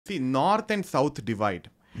See, north and south divide.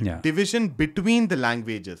 Yeah. Division between the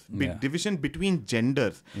languages, Yeah. division between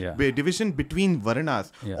genders, Yeah. division between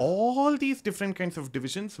varnas. Yeah. All these different kinds of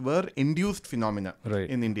divisions were induced phenomena Right.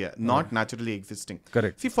 in India, not naturally existing.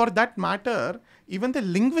 Correct. See, for that matter, even the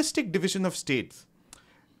linguistic division of states.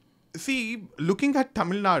 See, looking at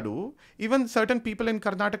Tamil Nadu, even certain people in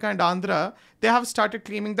Karnataka and Andhra, they have started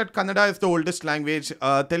claiming that Kannada is the oldest language,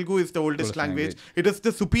 Telugu is the oldest language, it is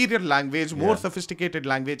the superior language, more sophisticated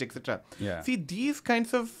language, etc. Yeah. See, these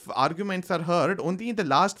kinds of arguments are heard only in the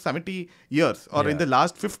last 70 years or in the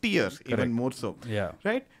last 50 years, even more so. Yeah.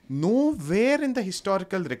 Right? Nowhere in the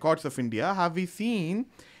historical records of India have we seen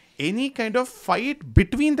any kind of fight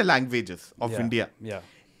between the languages of India. Yeah.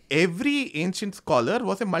 Every ancient scholar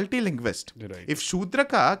was a multilinguist. Right. If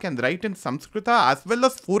Shudraka can write in Sanskrita as well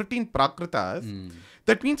as 14 Prakritas,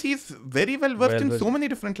 that means he is very well versed in so many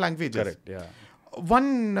different languages. Correct. Yeah.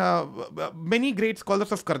 Many great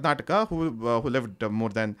scholars of Karnataka who lived more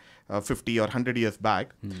than 50 or 100 years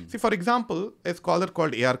back. See, for example, a scholar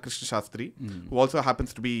called A.R. Krishna Shastri, who also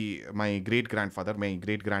happens to be my great-grandfather, my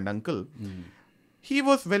great-grand-uncle. He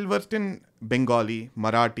was well versed in Bengali,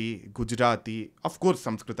 Marathi, Gujarati, of course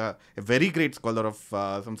Sanskrita, a very great scholar of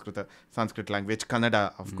Sanskrit language,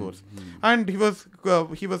 Kannada, of course. And he was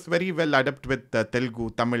very well adept with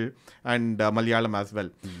Telugu, Tamil and Malayalam as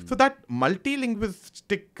well. So that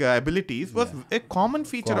multilinguistic abilities was a common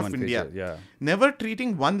feature of India. Yeah. Never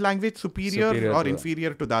treating one language superior or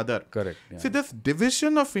inferior to the other. Correct. Yeah. See, this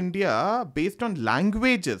division of India based on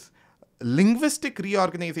languages, linguistic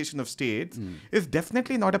reorganization of states is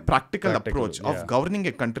definitely not a practical approach of governing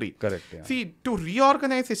a country. Correct. Yeah. See, to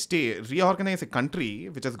reorganize a state, reorganize a country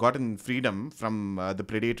which has gotten freedom from the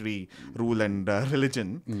predatory rule and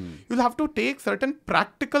religion, you'll have to take certain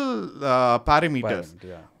practical parameters.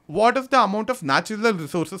 What is the amount of natural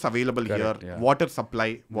resources available here? Yeah. Water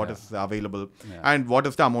supply, what is available, and what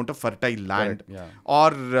is the amount of fertile land, or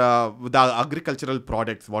the agricultural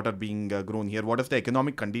products, what are being grown here? What is the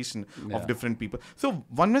economic condition of different people? So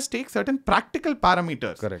one must take certain practical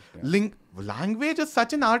parameters. Correct. Language is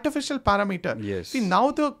such an artificial parameter. Yes. See,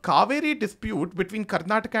 now the Kaveri dispute between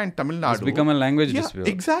Karnataka and Tamil Nadu It's become a language dispute.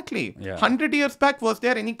 Exactly. Yeah. 100 years back, was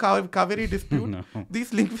there any Kaveri dispute? No.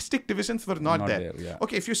 These linguistic divisions were not there. Yeah.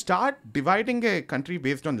 Okay, if you start dividing a country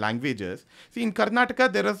based on languages, see, in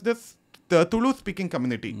Karnataka, there is this the Tulu-speaking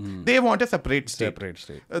community. They want a separate state.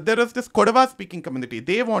 There is this Kodava-speaking community.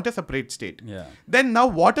 They want a separate state. Yeah. Then now,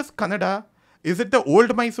 what is Kannada? Is it the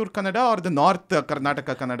old Mysore Kannada or the North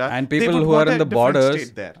Karnataka Kannada? And people who are in the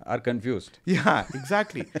borders are confused. Yeah,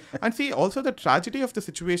 exactly. And see, also the tragedy of the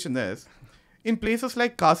situation is, in places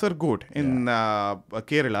like Kasaragod in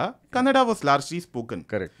Kerala, Kannada was largely spoken.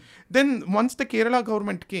 Correct. Then once the Kerala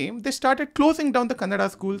government came, they started closing down the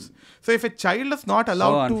Kannada schools. So if a child is not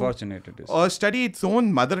allowed to study its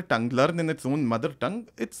own mother tongue, learn in its own mother tongue,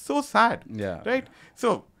 it's so sad. Yeah. Right?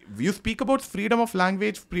 So you speak about freedom of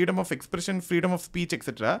language, freedom of expression, freedom of speech,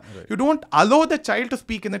 etc. Right. You don't allow the child to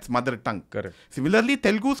speak in its mother tongue. Correct. Similarly,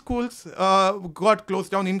 Telugu schools got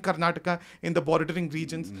closed down in Karnataka, in the bordering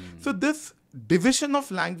regions. So this division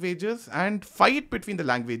of languages and fight between the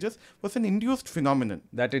languages was an induced phenomenon.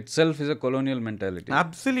 That itself is a colonial mentality.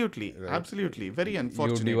 Absolutely. Right. Absolutely. Very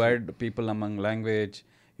unfortunate. You divide people among language,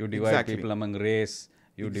 you divide people among race,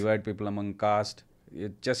 you divide people among caste.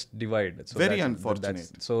 You just divide. So very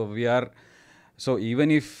unfortunate. So even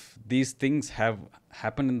if these things have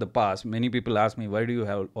happened in the past, many people ask me, why do you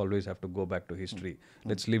always have to go back to history?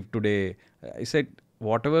 Let's live today. I said,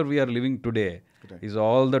 whatever we are living today is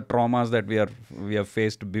all the traumas that we have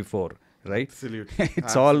faced before, right? Absolutely.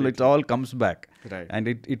 It all comes back, right? And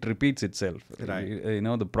it repeats itself. Right.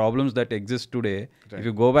 The problems that exist today. Right. If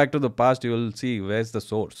you go back to the past, you will see where's the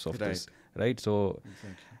source of this, right? So.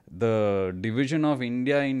 Exactly. The division of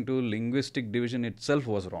India into linguistic division itself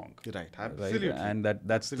was wrong. Right, absolutely. Right? And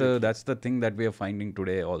that's the thing that we are finding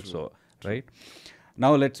today also. True. Right?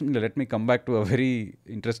 Now let me come back to a very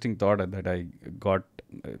interesting thought that I got.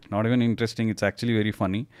 It's not even interesting, it's actually very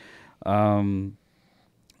funny. So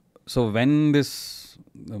when this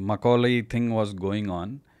Macaulay thing was going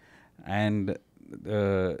on and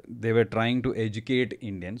they were trying to educate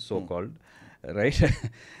Indians, so-called, right?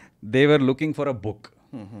 They were looking for a book.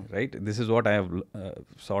 Right? This is what I have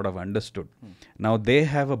sort of understood. Now they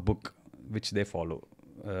have a book which they follow,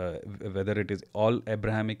 whether it is all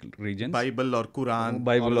Abrahamic regions, Bible or Quran,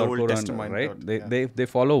 or Old Quran, Testament, right? They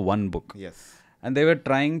follow one book. Yes. And they were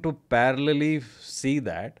trying to parallelly see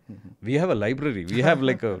that we have a library. We have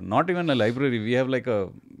like not even a library. We have like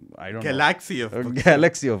I don't Galaxy know. of books.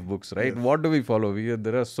 Galaxy of books, right? Yes. What do we follow?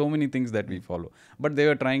 There are so many things that we follow. But they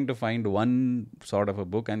were trying to find one sort of a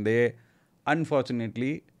book, and they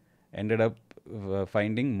unfortunately ended up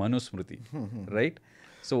finding Manusmriti, right?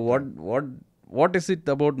 So what is it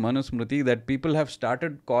about Manusmriti that people have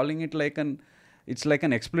started calling it like it's like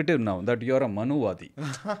an expletive now, that you're a Manuvadi,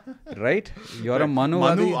 right? You're a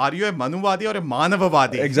Manuvadi. Are you a Manuvadi or a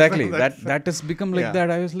Manavavadi? Exactly. that has become like Yeah.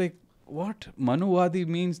 that. I was like, what? Manuvadi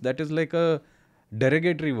means that is like a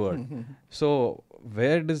derogatory word. So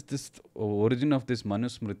where does this origin of this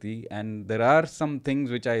Manusmriti? And there are some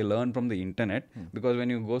things which I learned from the internet, because when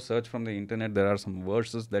you go search from the internet, there are some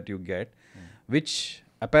verses that you get, which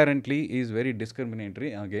apparently is very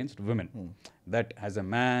discriminatory against women. That as a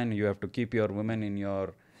man, you have to keep your women in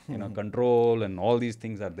your control, and all these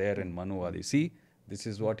things are there in Manuvadi. See, this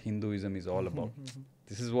is what Hinduism is all about.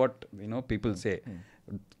 This is what people say.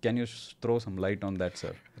 Can you throw some light on that,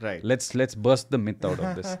 sir? Right. Let's burst the myth out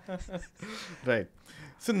of this. Right.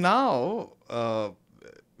 So now,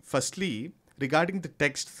 firstly, regarding the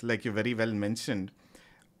texts, like you very well mentioned,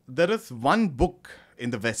 there is one book in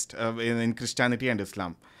the West, in Christianity and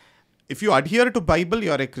Islam. If you adhere to Bible,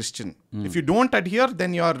 you are a Christian. If you don't adhere,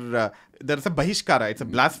 then you are there is a bahishkara. It's a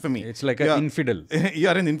blasphemy. It's like an infidel. You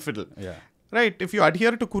are an infidel. Yeah. Right. If you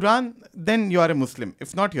adhere to Quran, then you are a Muslim.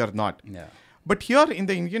 If not, you are not. Yeah. But here in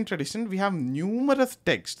the Indian tradition, we have numerous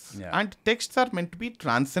texts, and texts are meant to be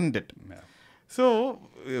transcended. Yeah. So,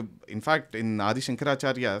 in fact, in Adi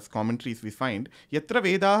Shankaracharya's commentaries, we find Yatra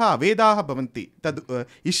Vedaha Avedaha Bhavanti Tad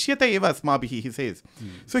Ishyata Eva Asmabhihi, he says.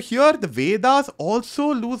 So here the Vedas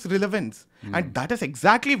also lose relevance, and that is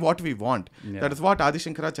exactly what we want. That is what Adi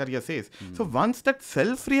Shankaracharya says. So once that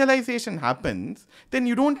self-realization happens, then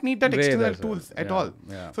you don't need that external tools at all.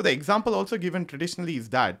 Yeah. So the example also given traditionally is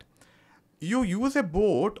that you use a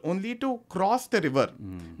boat only to cross the river.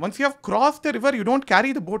 Once you have crossed the river, you don't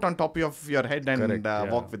carry the boat on top of your head and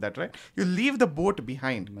walk with that, right? You leave the boat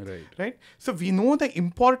behind, right? So we know the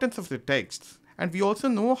importance of the texts, and we also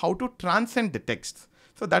know how to transcend the texts.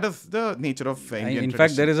 So that is the nature of Indian tradition. In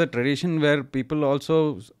fact, there is a tradition where people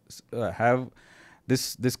also have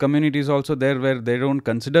this community is also there where they don't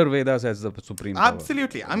consider Vedas as the supreme power.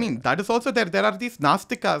 Absolutely. I mean, that is also there. There are these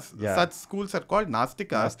Nastikas. Such schools are called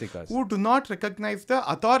Nastikas, who do not recognize the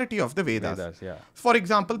authority of the Vedas. For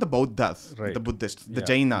example, the Buddhas, the Buddhists, the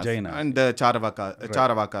Jainas, and the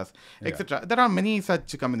Charavakas, etc. There are many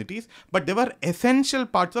such communities, but they were essential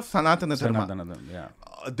parts of Sanatana Dharma.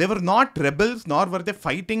 They were not rebels, nor were they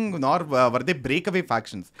fighting, nor were they breakaway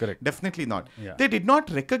factions. Correct. Definitely not. They did not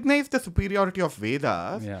recognize the superiority of Vedas.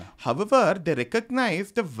 However, they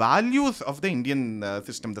recognized the values of the Indian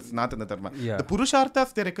system, the Sanatana Dharma. The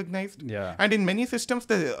Purusharthas they recognized. And in many systems,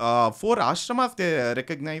 the 4 ashramas they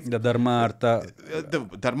recognized. The Dharma, Artha. The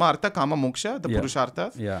Dharma, Artha, Kama, Moksha, the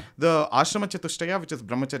Purusharthas. The Ashrama Chatushtaya, which is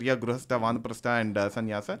Brahmacharya, Grihastha, Vanaprastha, and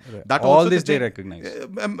Sannyasa. That all also this they recognize.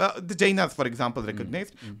 The Jainas, for example, recognized.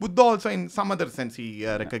 Buddha also, in some other sense, he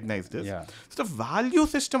recognized this. So the value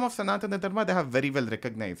system of Sanatana Dharma, they have very well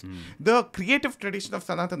recognized. The creative tradition of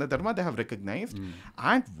Sanatana Dharma, they have recognized.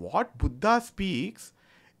 And what Buddha speaks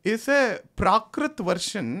is a Prakrit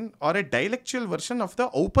version or a dialectual version of the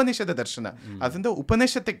Upanishad Darshana. As in the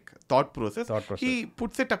Upanishadic thought process. He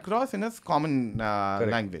puts it across in his common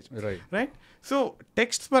language. Right? So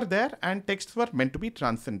texts were there, and texts were meant to be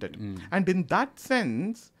transcended. And in that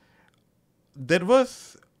sense, there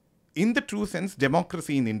was, in the true sense,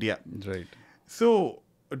 democracy in India. Right. So,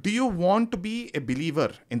 do you want to be a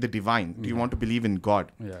believer in the divine? Do you want to believe in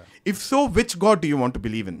God? If so, which God do you want to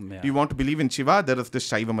believe in? Do you want to believe in Shiva? There is the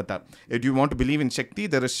Shaiva Mata. Do you want to believe in Shakti?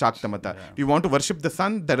 There is Shakta Mata. Do you want to worship the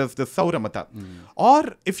sun? There is the Saura Mata.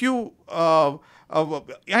 Or if you...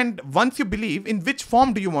 and once you believe, in which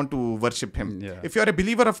form do you want to worship him? If you are a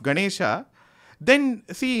believer of Ganesha, then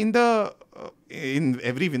see, in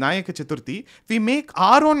every Vinayaka Chaturthi, we make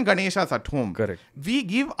our own Ganeshas at home. Correct. We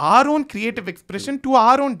give our own creative expression to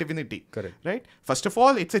our own divinity. Correct. Right? First of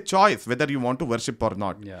all, it's a choice whether you want to worship or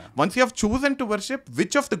not. Once you have chosen to worship,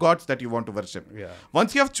 which of the gods that you want to worship.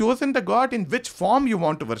 Once you have chosen the god, in which form you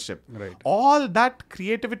want to worship. All that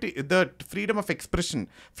creativity, the freedom of expression,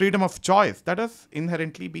 freedom of choice, that has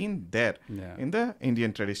inherently been there in the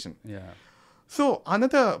Indian tradition. So,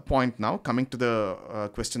 another point now, coming to the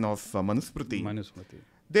question of Manusmriti.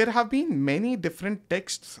 There have been many different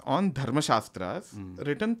texts on Dharma Shastras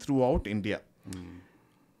written throughout India.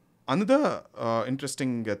 Another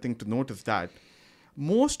interesting thing to note is that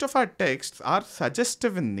most of our texts are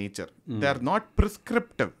suggestive in nature. They are not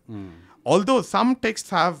prescriptive. Although some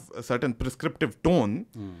texts have a certain prescriptive tone,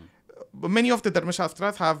 many of the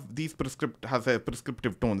Dharmashastras have these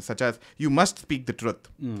prescriptive tones, such as you must speak the truth,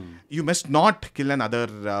 you must not kill another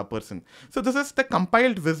person. So this is the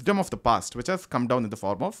compiled wisdom of the past, which has come down in the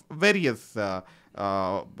form of various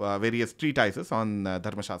treatises on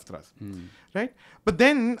Dharmashastras, right? But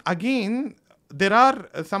then again, there are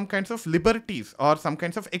some kinds of liberties or some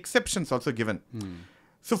kinds of exceptions also given.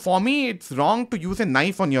 So for me, it's wrong to use a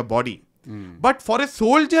knife on your body. But for a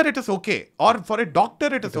soldier, it is okay. Or for a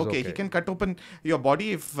doctor, it is okay. He can cut open your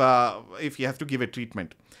body if he has to give a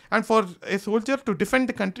treatment. And for a soldier to defend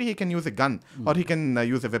the country, he can use a gun or he can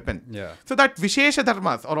use a weapon. Yeah. So that Vishesha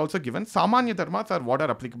Dharmas are also given. Samanya Dharmas are what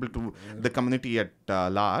are applicable to the community at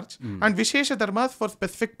large. And Vishesha Dharmas for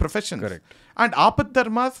specific professions. Correct. And Apat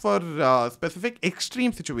Dharmas for specific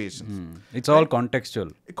extreme situations. It's all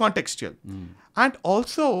contextual. Contextual. And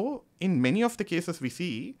also, in many of the cases, we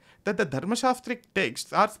see that the Dharmashastric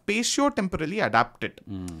texts are spatio-temporally adapted.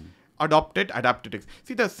 Adapted.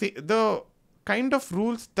 See, the kind of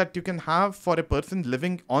rules that you can have for a person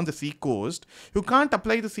living on the sea coast, you can't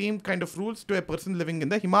apply the same kind of rules to a person living in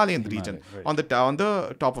the Himalayan region, right, on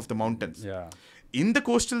the top of the mountains. Yeah. In the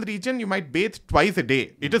coastal region, you might bathe twice a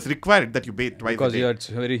day. It is required that you bathe twice a day. Because it's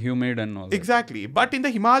very humid and all that. Exactly. But in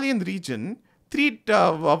the Himalayan region,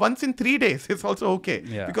 once in 3 days is also okay,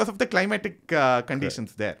 because of the climatic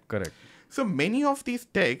conditions there. Correct. So many of these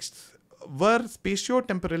texts were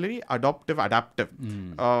spatio-temporally adaptive.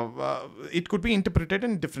 It could be interpreted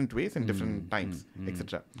in different ways in different times,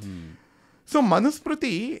 etc. So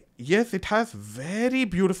Manusmriti, yes, it has very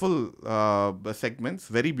beautiful segments,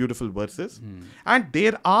 very beautiful verses. And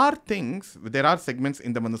there are segments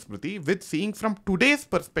in the Manusmriti which, seeing from today's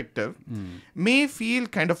perspective, may feel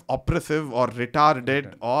kind of oppressive or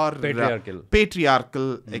retarded or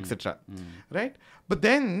patriarchal, etc. Right? But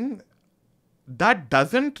then that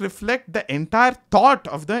doesn't reflect the entire thought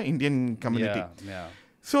of the Indian community.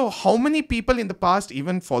 So how many people in the past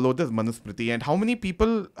even followed the Manusmriti, and how many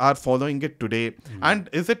people are following it today?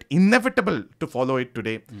 And is it inevitable to follow it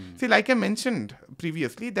today? See, like I mentioned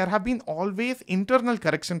previously, there have been always internal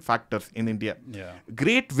correction factors in India.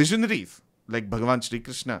 Great visionaries like Bhagavan Shri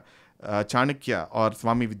Krishna, Chanakya or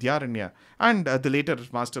Swami Vidyaranya, and the later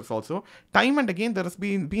masters also, time and again there has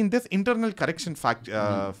been this internal correction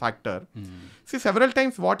factor. See, several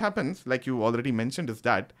times what happens, like you already mentioned, is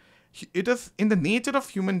that it is in the nature of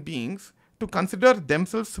human beings to consider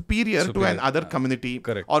themselves superior to another community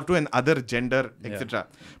or to another gender, etc.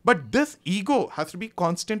 But this ego has to be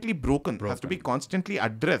constantly broken, has to be constantly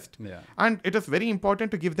addressed. And it is very important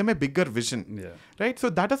to give them a bigger vision. Right? So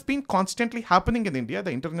that has been constantly happening in India. The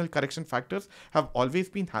internal correction factors have always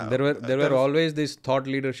been happening. There were always this thought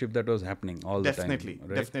leadership that was happening all the time.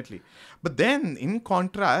 Definitely. But then, in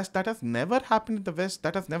contrast, that has never happened in the West.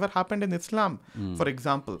 That has never happened in Islam, for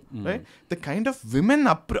example. Right? The kind of women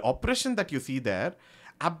oppression that you see there,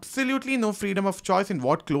 absolutely no freedom of choice in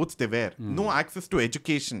what clothes they wear, no access to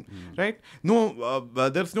education, right? No,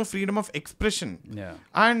 there's no freedom of expression,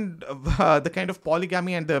 and the kind of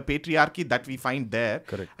polygamy and the patriarchy that we find there,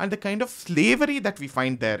 and the kind of slavery that we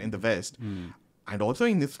find there in the West. And also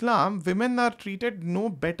in Islam, women are treated no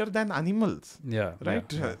better than animals. Right?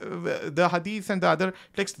 The hadiths and the other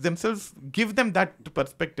texts themselves give them that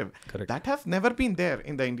perspective. That has never been there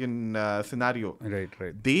in the Indian scenario.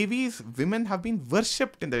 Devis, women have been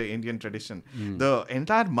worshipped in the Indian tradition. The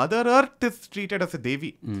entire Mother Earth is treated as a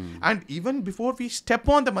Devi. And even before we step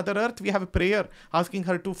on the Mother Earth, we have a prayer asking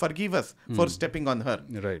her to forgive us for stepping on her.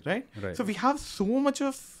 Right? So we have so much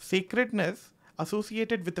of sacredness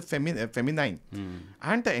associated with the feminine.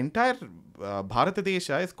 And the entire Bharata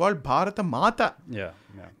Desha is called Bharata Mata.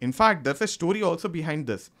 In fact, there's a story also behind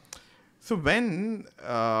this. So when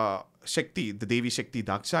Shakti, the Devi Shakti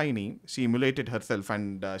Dakshayani, she immolated herself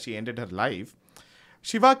and she ended her life,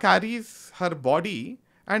 Shiva carries her body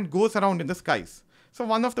and goes around in the skies. So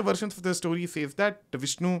one of the versions of the story says that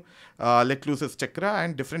Vishnu let loose his chakra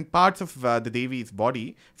and different parts of the Devi's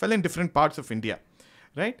body fell in different parts of India.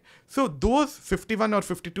 Right? So those 51 or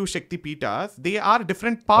 52 Shakti Pitas, they are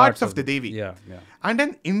different parts of the Devi. And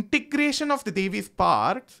an integration of the Devi's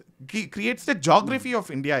parts creates the geography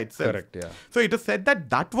of India itself. So it is said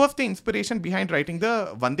that was the inspiration behind writing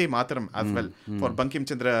the Vande Mataram as well for Bankim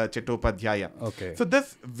Chandra Chattopadhyaya. So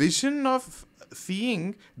this vision of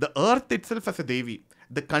seeing the earth itself as a Devi,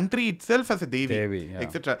 the country itself as a Devi,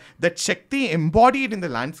 etc. That Shakti embodied in the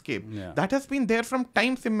landscape, that has been there from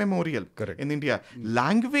times immemorial in India.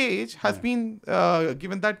 Language has been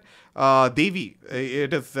given that Devi,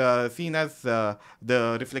 it is seen as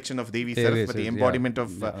the reflection of Devi Saraswati, embodiment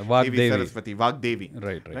of Devi Saraswati,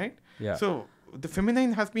 Vagdevi. Right? So the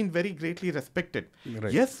feminine has been very greatly respected.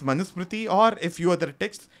 Right. Yes, Manusmriti or a few other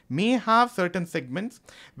texts may have certain segments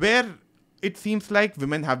where it seems like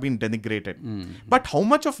women have been denigrated. But how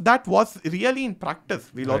much of that was really in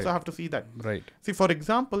practice? We'll also have to see that. Right. See, for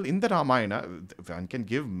example, in the Ramayana, one can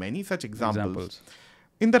give many such examples. Examples.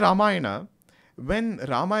 In the Ramayana, when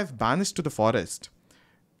Rama is banished to the forest,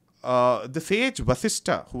 the sage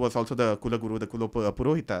Vasishtha, who was also the Kula Guru, the Kula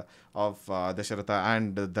Purohita of Dasharatha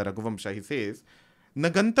and the Raghuvamsha, he says,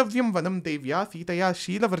 Nagantavyam vanam devya sitaya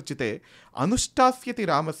shila varjite anushtasyati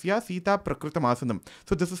ramasya sita prakrutamasanam.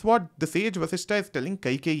 So this is what the sage Vasishtha is telling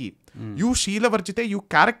Kaikeyi. You shila varjite, you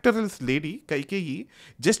characterless lady, Kaikeyi,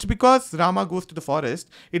 just because Rama goes to the forest,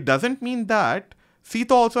 it doesn't mean that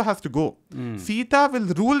Sita also has to go. Sita will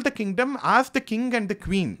rule the kingdom as the king and the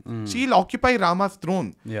queen. She'll occupy Rama's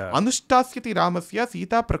throne. Anushtasyati Ramasya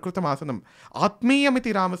Sita Prakrutamasanam.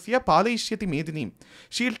 Atmeyamiti Ramasya Palayishyati Medini.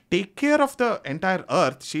 She'll take care of the entire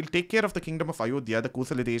earth. She'll take care of the kingdom of Ayodhya, the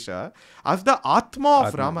Kusala Desha, as the Atma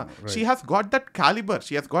of Rama. Right. She has got that caliber.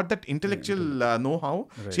 She has got that intellectual know-how.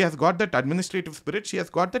 Right. She has got that administrative spirit. She has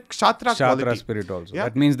got that Kshatriya quality. Spirit also. Yeah.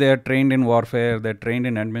 That means they are trained in warfare. They're trained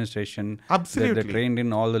in administration. Absolutely. They're trained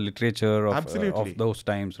in all the literature of those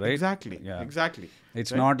times, right? Exactly. Yeah. Exactly.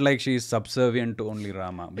 It's not like she's subservient to only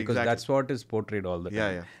Rama, because that's what is portrayed all the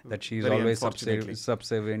time. Yeah. That she's always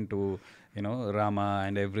subservient to, Rama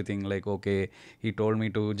and everything. Like, okay, he told me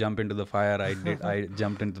to jump into the fire. I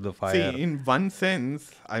jumped into the fire. See, in one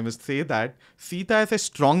sense, I must say that Sita is a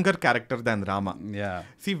stronger character than Rama. Yeah.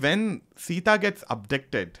 See, when Sita gets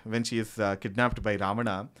abducted, when she is kidnapped by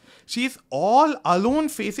Ravana, she is all alone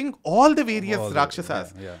facing all the various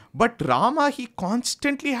Rakshasas. Yeah. But Rama, he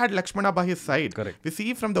constantly had Lakshmana by his side. Correct. We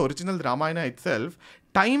see from the original Ramayana itself,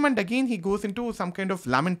 time and again he goes into some kind of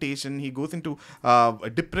lamentation, he goes into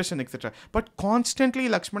depression, etc. But constantly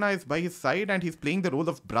Lakshmana is by his side and he's playing the role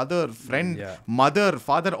of brother, friend, mother,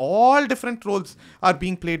 father. All different roles are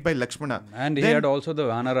being played by Lakshmana. And he had also the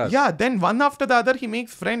Vanaras. Yeah, then one after the other he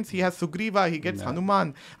makes friends. He has Sugriva, he gets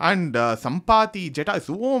Hanuman and Sampati, Jeta.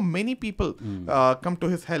 So many people come to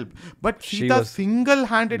his help. But Sita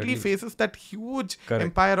single-handedly faces that huge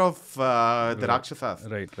empire of the Rakshasas.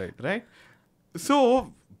 Right?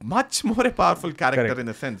 So, much more a powerful character in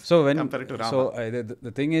a sense compared to Rama. So,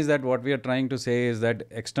 the thing is that what we are trying to say is that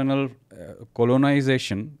external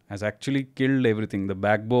colonization has actually killed everything. The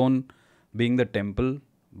backbone being the temple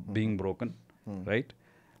being broken, right?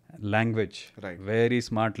 Language, very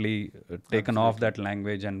smartly taken off that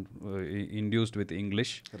language and induced with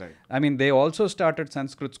English. Right. I mean, they also started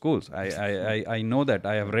Sanskrit schools. I know that.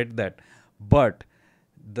 I have read that. But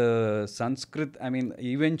the Sanskrit, I mean,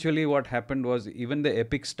 eventually what happened was even the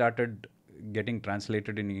epics started getting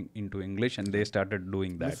translated into English, and they started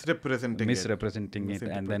doing that. Misrepresenting it,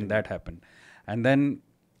 and then that happened. And then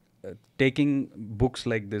taking books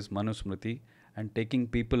like this, Manusmriti, and taking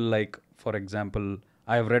people like, for example,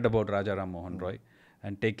 I have read about Raja Ram Mohan Roy,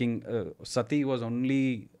 and taking Sati was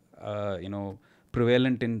only,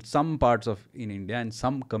 prevalent in some parts in India and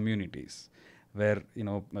some communities, where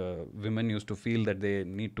women used to feel that they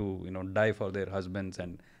need to die for their husbands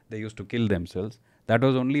and they used to kill themselves. That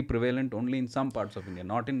was only prevalent only in some parts of India,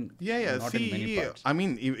 not in many parts. I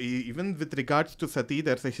mean, even with regards to Sati,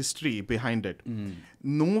 there's a history behind it.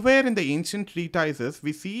 Nowhere in the ancient treatises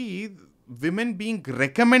we see women being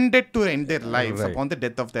recommended to end their lives upon the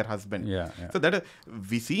death of their husband. So that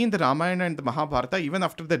we see in the Ramayana and the Mahabharata, even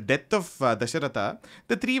after the death of Dasharatha,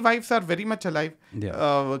 the three wives are very much alive.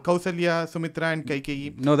 Kausalya, Sumitra and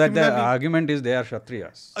Kaikeyi. No, that the argument is they are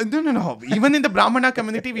Kshatriyas. No. Even in the Brahmana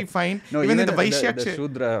community we find, even in the Vaishya...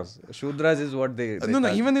 The Shudras is what they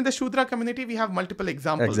even in the Shudra community we have multiple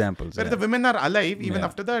examples where the women are alive even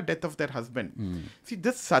after the death of their husband. See,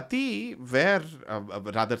 this Sati, where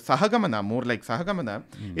rather Sahagamana, more like Sahagamana,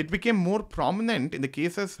 it became more prominent in the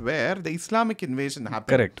cases where the Islamic invasion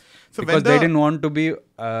happened. Correct. So because they didn't want to be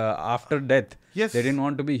after death. Yes. They didn't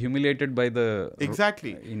want to be humiliated by the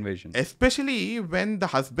invasion. Especially when the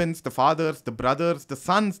husbands, the fathers, the brothers, the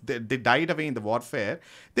sons, they died away in the warfare.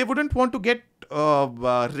 They wouldn't want to get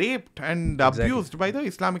raped and abused by the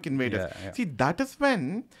Islamic invaders. See, that is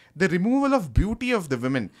when the removal of beauty of the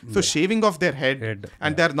women, so shaving off their head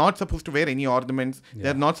and they're not supposed to wear any ornaments,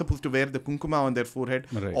 they're not supposed to wear the kunkuma on their forehead.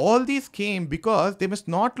 All these came because they must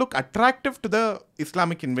not look attractive to the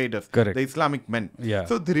Islamic invaders, the Islamic men.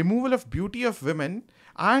 So the removal of beauty of women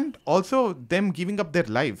and also them giving up their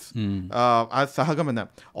lives as Sahagamana.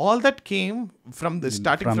 All that came from the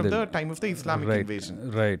the time of the Islamic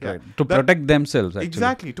invasion. Right. To protect themselves, actually.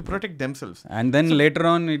 Exactly, to protect themselves. And then later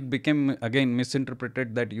on, it became again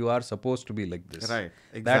misinterpreted that you are supposed to be like this. Right,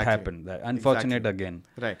 exactly. That happened. Unfortunate again.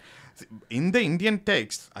 Right. In the Indian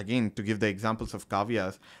texts, again, to give the examples of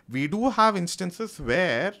kavyas, we do have instances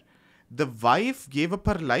where the wife gave up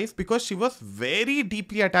her life because she was very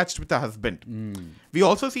deeply attached with the husband. We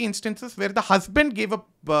also see instances where the husband gave up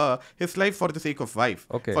his life for the sake of wife.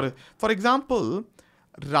 Okay. For example,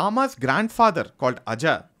 Rama's grandfather called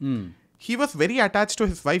Aja, he was very attached to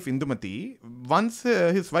his wife Indumati. Once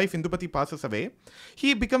his wife Indumati passes away,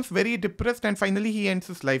 he becomes very depressed and finally he ends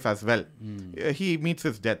his life as well. He meets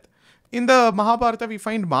his death. In the Mahabharata, we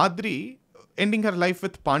find Madri ending her life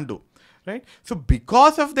with Pandu. Right? So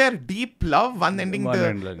because of their deep love, one ending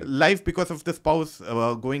the life because of the spouse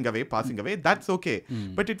going away, passing away, that's okay.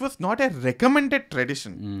 But it was not a recommended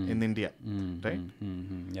tradition in India. Right?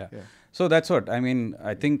 Yeah. So that's what, I mean,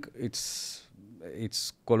 I think it's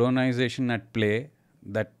colonization at play,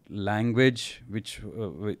 that language which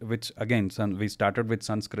again, we started with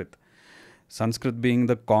Sanskrit. Sanskrit being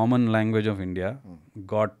the common language of India,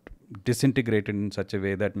 got disintegrated in such a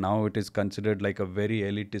way that now it is considered like a very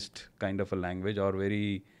elitist kind of a language, or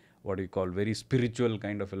very, very spiritual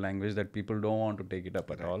kind of a language that people don't want to take it up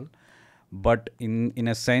at all. But in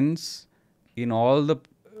a sense, in all the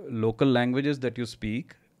local languages that you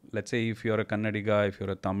speak, let's say if you're a Kannadiga, if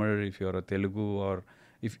you're a Tamil, if you're a Telugu, or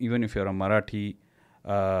even if you're a Marathi,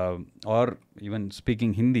 or even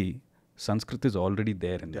speaking Hindi, Sanskrit is already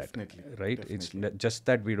there in Definitely. that, right? Definitely. It's just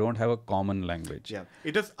that we don't have a common language. Yeah,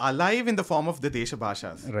 it is alive in the form of the Desha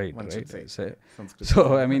Bhashas. Right, one should say.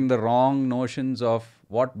 So, I mean, the wrong notions of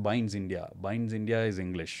what binds India. Binds India is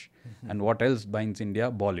English. And what else binds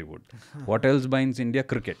India? Bollywood. What else binds India?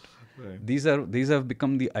 Cricket. Right. These have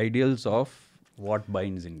become the ideals of what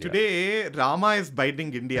binds India. Today, Rama is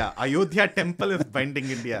binding India. Ayodhya temple is binding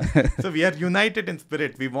India. So we are united in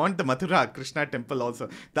spirit. We want the Mathura Krishna temple also.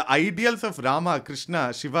 The ideals of Rama,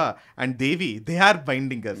 Krishna, Shiva and Devi, they are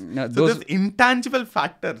binding us. No, so this intangible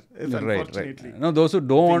factor is unfortunately... No, those who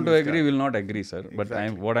don't want to agree will not agree, sir. But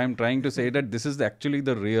Exactly. what I'm trying to say that this is actually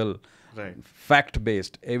the real Right.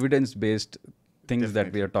 fact-based, evidence-based things that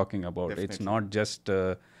Definitely. we are talking about. It's Definitely. not just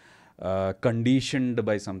conditioned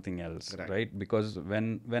by something else, Right. Because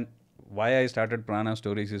why I started Prana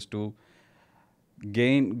Stories is to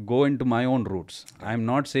go into my own roots. I'm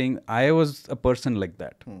not saying I was a person like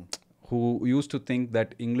that who used to think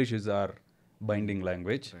that English is our binding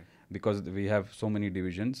language. Right. Because we have so many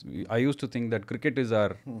divisions. I used to think that cricket is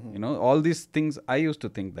our, all these things I used to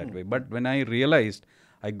think that way. But when I realized,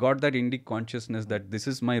 I got that Indic consciousness that this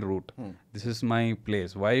is my root, this is my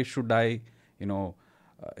place. Why should I,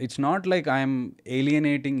 it's not like I'm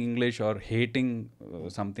alienating English or hating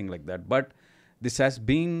something like that. But this has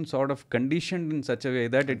been sort of conditioned in such a way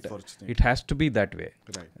that it has to be that way.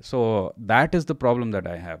 Right. So that is the problem that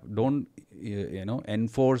I have. Don't,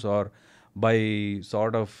 enforce or by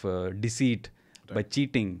sort of deceit, by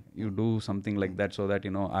cheating, you do something like that so that,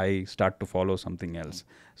 I start to follow something else.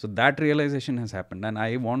 So that realization has happened. And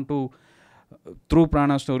I want to, through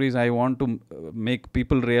Prana Stories, I want to make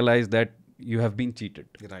people realize that you have been cheated.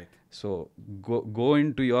 Right. So go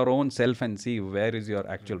into your own self and see where is your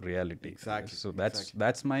actual reality. Exactly. So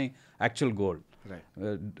that's my actual goal.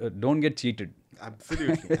 Right. Don't get cheated.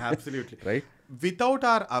 Absolutely. Absolutely. Right? Without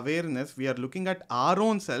our awareness, we are looking at our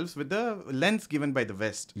own selves with the lens given by the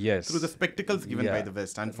West. Yes. Through the spectacles given by the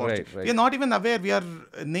West. Unfortunately. Right. We are not even aware. We are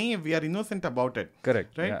naive. We are innocent about it.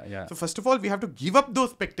 Correct. Right? Yeah. So first of all, we have to give up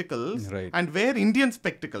those spectacles and wear Indian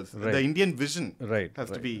spectacles. Right. The Indian vision has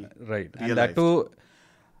to be realized. And that too,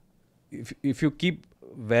 if you keep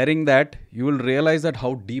wearing that, you will realize that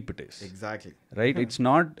how deep it is. Exactly. Right? It's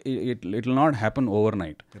not, it will not happen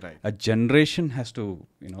overnight. Right. A generation has to,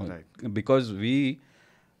 because we,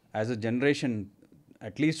 as a generation,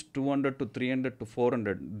 at least 200 to 300 to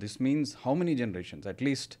 400, this means how many generations? At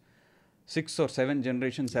least 6 or 7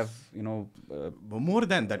 generations have, more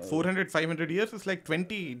than that. 400, 500 years is like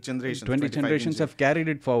 20 generations. 20 generations have carried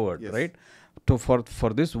it forward, Yes. right? For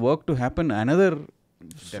this work to happen, another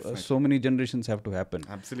so many generations have to happen.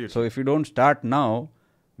 Absolutely. So if you don't start now,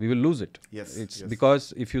 we will lose it. Yes. It's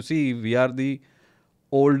because if you see, we are the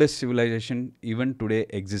oldest civilization even today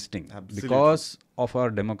existing. Absolutely. Because of our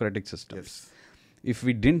democratic systems. Yes. If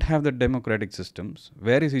we didn't have the democratic systems,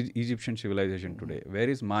 where is Egyptian civilization today? Where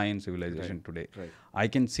is Mayan civilization today? Right. I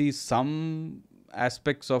can see some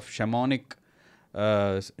aspects of shamanic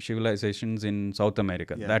civilizations in South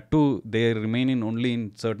America. Yeah. That too, they remain in only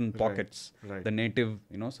in certain pockets. Right. The native,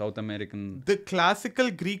 South American. The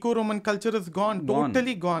classical Greco-Roman culture is gone.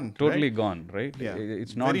 Totally gone. Totally right? gone, right? Yeah.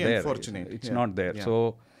 It's not Very there. unfortunate. It's Yeah. not there. Yeah.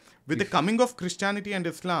 So, with the coming of Christianity and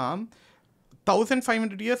Islam,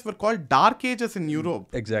 1500 years were called dark ages in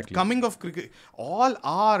Europe. Exactly. Coming of all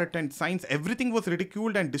art and science, everything was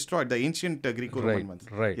ridiculed and destroyed. The ancient Greco-Roman ones.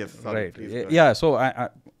 Right. Yes. Sorry, please go ahead. Yeah. So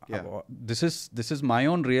Yeah. this is my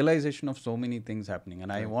own realization of so many things happening,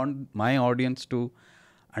 and I want my audience to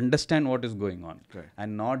understand what is going on, Right.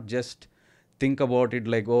 and not just think about it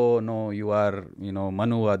like, oh no, you are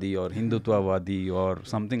Manuvadi or Hindutvavadi or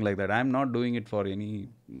something like that. I'm not doing it for any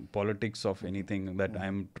politics of anything that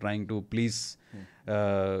I'm trying to please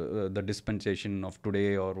the dispensation of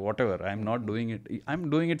today or whatever. I'm not doing it. I'm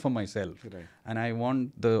doing it for myself, Right. and I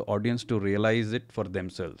want the audience to realize it for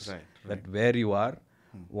themselves. Right, That where you are,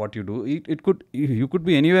 what you do. You could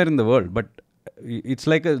be anywhere in the world, but it's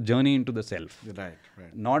like a journey into the self. Right.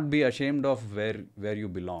 Right. Not be ashamed of where you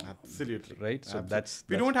belong. Absolutely. Right. So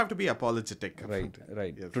Absolutely. We don't have to be apologetic.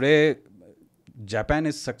 right. Yes. Today, Japan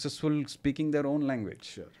is successful speaking their own language.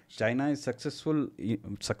 Sure. China is successful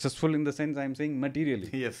in the sense I'm saying materially.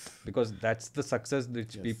 Yes. Because that's the success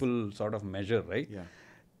which people sort of measure, right? Yeah.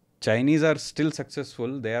 Chinese are still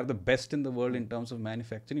successful. They are the best in the world in terms of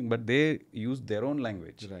manufacturing, but they use their own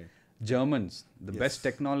language. Right. Germans, the best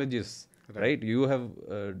technologists, right? You have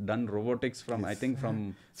done robotics from, I think,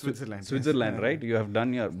 from Switzerland. Right? You have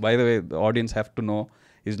done by the way, the audience have to know,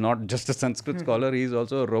 he's not just a Sanskrit scholar, he is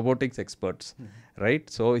also a robotics expert, right?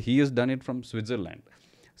 So he has done it from Switzerland.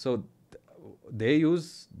 So they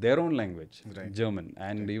use their own language, German,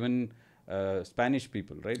 and even Spanish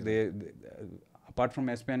people, right? They apart from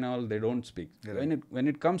Espanol, they don't speak. When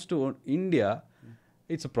it comes to India,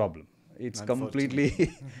 it's a problem. It's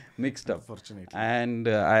completely mixed up. Unfortunately. And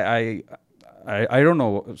I don't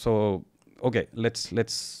know. So okay,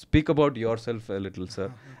 let's speak about yourself a little,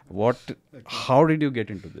 sir. How did you get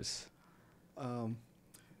into this? Well,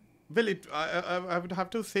 I would have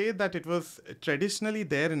to say that it was traditionally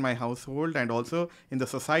there in my household and also in the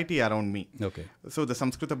society around me. Okay. So the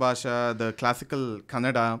Sanskrita Bhasha, the classical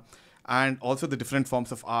Kannada, and also the different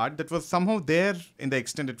forms of art that was somehow there in the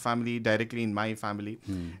extended family, directly in my family,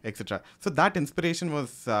 etc. So that inspiration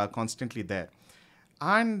was constantly there.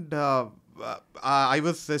 And I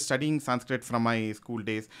was studying Sanskrit from my school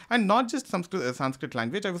days, and not just Sanskrit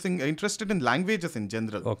language. I was interested in languages in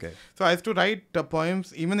general. Okay. So I used to write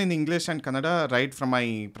poems even in English and Kannada right from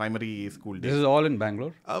my primary school days. This is all in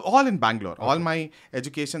Bangalore? All in Bangalore. Okay. All my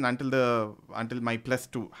education until my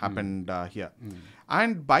 +2 happened here.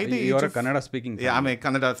 And by the You're age a Kannada speaking family. Yeah, I'm a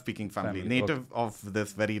Kannada speaking family. Native of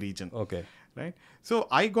this very region. Okay. Right. So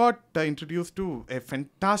I got introduced to a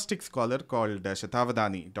fantastic scholar called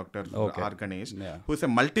Shatavadani, Dr. R. Ganesh, who is a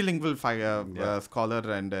multilingual scholar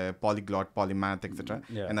and polyglot, polymath, etc.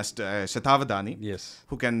 And Shatavadani,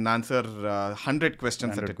 who can answer 100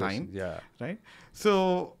 questions at a time. Yeah. Right.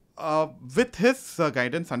 So with his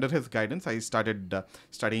guidance, under his guidance, I started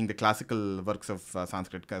studying the classical works of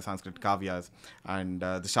Sanskrit kavyas and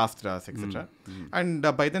the Shastras, etc. And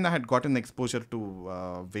by then I had gotten exposure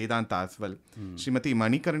to Vedanta as well. Srimati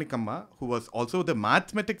Manikarnikamma, who was also the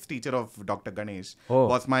mathematics teacher of Dr. Ganesh,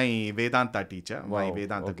 was my Vedanta teacher, my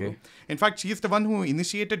Vedanta guru. In fact, she is the one who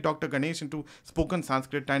initiated Dr. Ganesh into spoken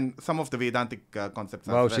Sanskrit and some of the Vedantic concepts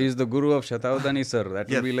as well. She is the guru of Shatavadani, sir.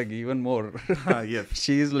 That will be like even more. Yes.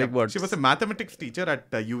 She is like what? She was a mathematics teacher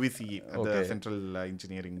at UVC, the Central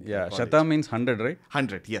Engineering College. Shata means 100, right?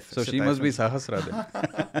 100, yes. So she must be Sahasra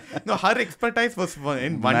then. No, her expertise was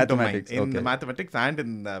in one domain, in the mathematics and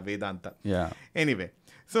in Vedanta. Yeah. Anyway,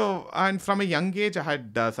 so, and from a young age, I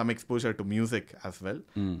had some exposure to music as well,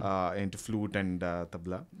 into flute and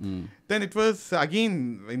tabla. Then it was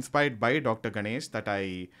again inspired by Dr. Ganesh that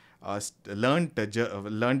I learned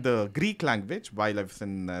the Greek language while I was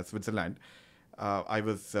in Switzerland. I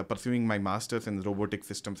was pursuing my master's in robotic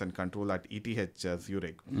systems and control at ETH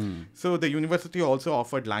Zurich. So the university also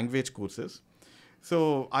offered language courses.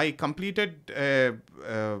 So I completed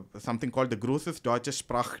something called the Großes Deutsches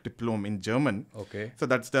Sprachdiplom in German. Okay. So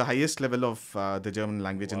that's the highest level of the German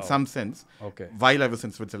language in some sense. Okay. While I was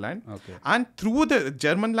in Switzerland. Okay. And through the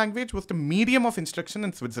German language was the medium of instruction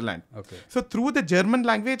in Switzerland. Okay. So through the German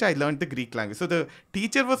language, I learned the Greek language. So the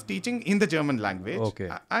teacher was teaching in the German language.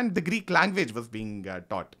 Okay. And the Greek language was being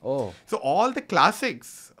taught. Oh. So all the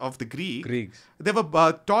classics of the Greeks, they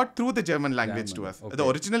were taught through the German language to us. Okay. The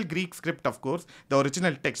original Greek script, of course, the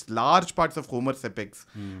original text, large parts of Homer's epics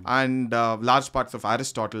and large parts of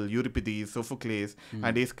Aristotle, Euripides, Sophocles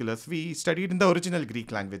and Aeschylus, we studied in the original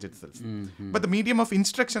Greek language itself. But the medium of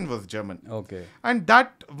instruction was German. Okay. And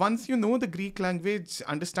that, once you know the Greek language,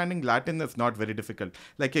 understanding Latin is not very difficult.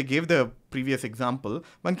 Like I gave the previous example,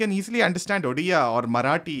 one can easily understand Odia or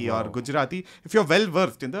Marathi or Gujarati if you're well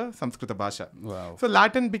versed in the Sanskrit Bhasha. Wow. So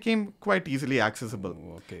Latin became quite easily accessible.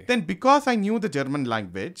 Okay. Then because I knew the German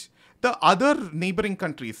language, the other neighboring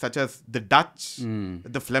countries such as the Dutch,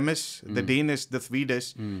 the Flemish, the Danish, the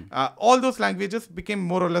Swedish, all those languages became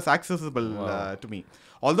more or less accessible to me.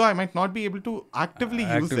 Although I might not be able to actively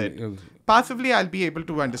use it, passively I'll be able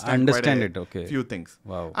to understand few things.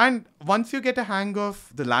 Wow. And once you get a hang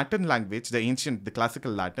of the Latin language, the ancient, the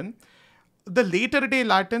classical Latin, the later day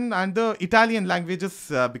Latin and the Italian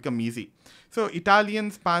languages become easy. So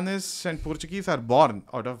Italian, Spanish and Portuguese are born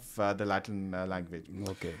out of the Latin language.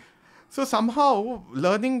 Okay. So somehow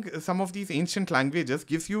learning some of these ancient languages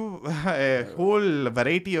gives you a whole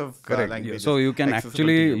variety of languages. So you can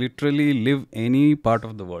actually literally live any part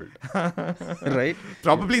of the world, right?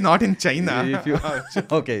 Probably not in China. If you,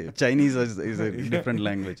 okay, Chinese is a different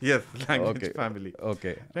language. Yes, language family.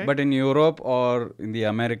 Okay, right? But in Europe or in the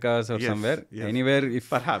Americas or somewhere, yes. anywhere, if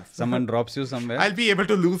perhaps someone drops you somewhere, I'll be able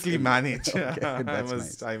to loosely manage.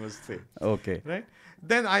 That's I must say. Okay. Right.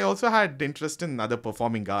 Then I also had interest in other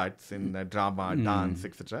performing arts, in drama, dance,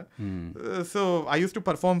 etc. So I used to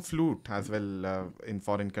perform flute as well in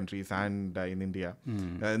foreign countries and in India.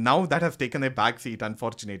 Now that has taken a backseat,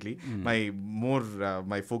 unfortunately.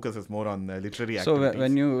 My focus is more on literary activities.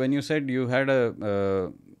 So when you said you had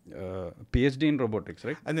a PhD in robotics,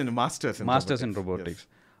 right? And then a master's in robotics. Yes.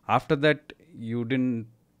 After that, you didn't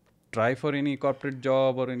try for any corporate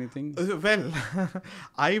job or anything? Well,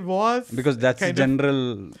 I was... Because that's the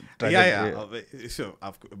general... So,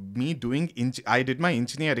 me doing... I did my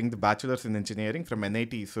engineering, the bachelor's in engineering from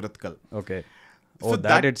NIT Surathkal. Okay. So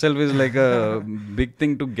that itself is like a big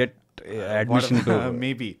thing to get admission to.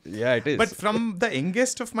 Maybe. Yeah, it is. But from the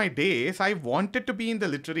youngest of my days, I wanted to be in the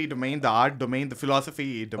literary domain, the art domain, the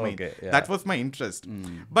philosophy domain. Okay, yeah. That was my interest.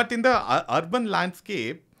 But in the urban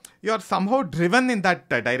landscape, you are somehow driven in that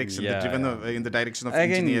direction, in the direction of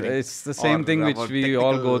engineering. It's the same thing which we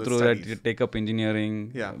all go through, studies. that you take up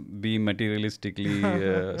engineering, be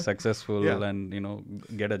materialistically successful and,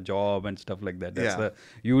 get a job and stuff like that. That's the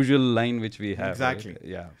usual line which we have. Exactly. Right?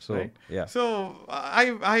 Yeah. So, So,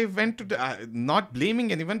 I went to, not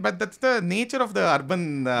blaming anyone, but that's the nature of the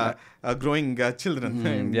urban growing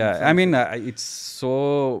children. I mean, it's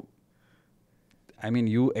so...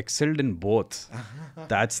 you excelled in both.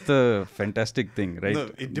 That's the fantastic thing, right? No,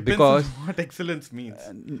 it depends on what excellence means.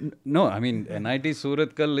 NIT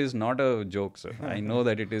Surathkal is not a joke, sir. I know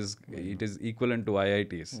that it is equivalent to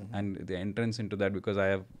IITs and the entrance into that, because I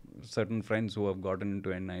have certain friends who have gotten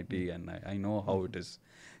into NIT and I know how it is.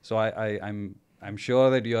 So I'm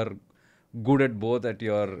sure that you are good at both, at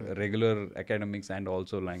your regular academics and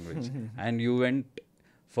also language. And you went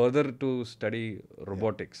further to study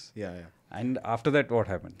robotics. And after that, what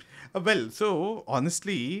happened? Well, so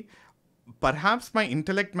honestly, perhaps my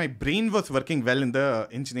intellect, my brain was working well in the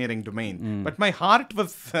engineering domain, but my heart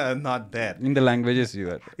was not there. In the languages you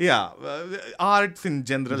were? Yeah, arts in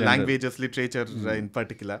general, languages, literature in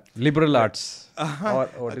particular. Liberal arts?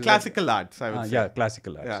 Or classical arts, I would say. Yeah,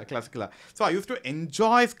 classical arts. Yeah, classical art. So I used to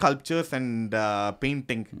enjoy sculptures and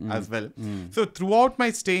painting as well. So throughout my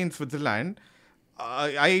stay in Switzerland,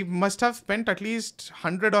 I must have spent at least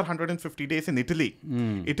 100 or 150 days in Italy.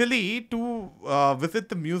 Italy to visit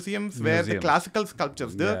the museums where the classical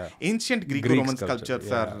sculptures, the ancient Greco-Roman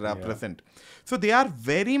sculptures are present. So they are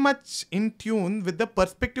very much in tune with the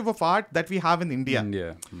perspective of art that we have in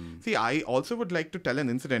India. See, I also would like to tell an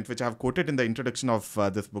incident which I have quoted in the introduction of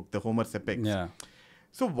this book, the Homer's Epics.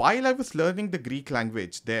 So while I was learning the Greek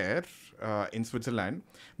language there in Switzerland,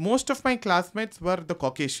 most of my classmates were the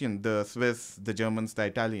Caucasian, the Swiss, the Germans, the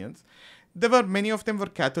Italians. Many of them were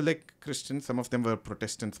Catholic Christians, some of them were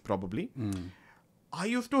Protestants probably. I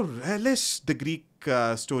used to relish the Greek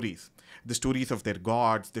stories, the stories of their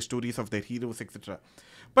gods, the stories of their heroes, etc.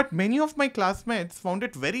 But many of my classmates found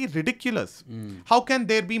it very ridiculous. How can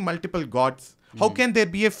there be multiple gods? How can there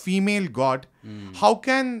be a female god? How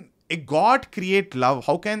can a god create love?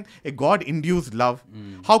 How can a god induce love?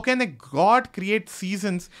 How can a god create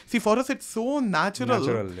seasons? See, for us it's so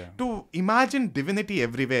natural to imagine divinity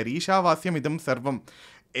everywhere. Isha Vasyam idam sarvam.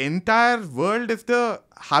 Entire world is the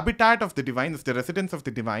habitat of the divine, is the residence of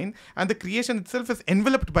the divine, and the creation itself is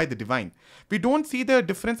enveloped by the divine. We don't see the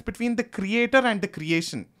difference between the creator and the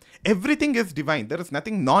creation. Everything is divine. There is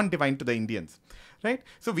nothing non-divine to the Indians. Right?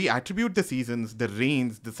 So we attribute the seasons, the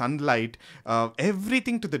rains, the sunlight,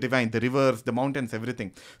 everything to the divine, the rivers, the mountains,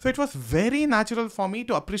 everything. So it was very natural for me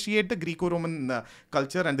to appreciate the Greco-Roman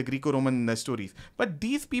culture and the Greco-Roman stories. But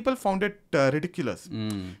these people found it ridiculous.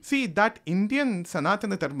 See, that Indian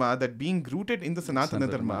Sanatana Dharma, that being rooted in the Sanatana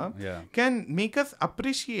Dharma, can make us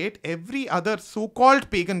appreciate every other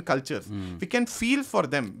so-called pagan cultures. We can feel for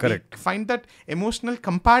them. Correct. We find that emotional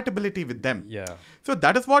compatibility with them. So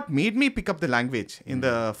that is what made me pick up the language in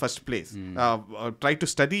the first place. Try to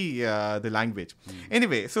study the language.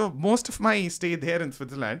 Anyway, so most of my stay there in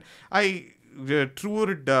Switzerland, I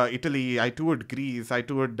toured Italy, I toured Greece, I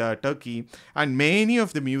toured Turkey, and many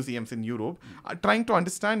of the museums in Europe, trying to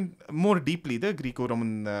understand more deeply the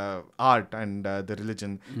Greco-Roman art and the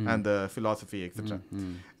religion and the philosophy, etc.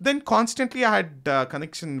 Then constantly I had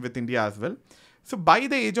connection with India as well. So by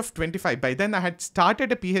the age of 25, by then I had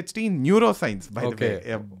started a PhD in neuroscience, by the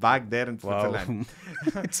way, back there in Switzerland.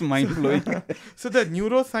 Wow. It's mind-blowing. So the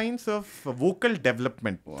neuroscience of vocal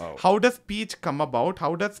development. Wow. How does speech come about?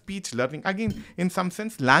 How does speech learning? Again, in some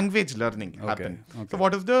sense, language learning happen. So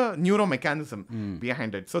what is the neuromechanism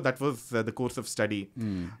behind it? So that was the course of study.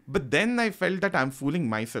 But then I felt that I'm fooling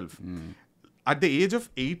myself. At the age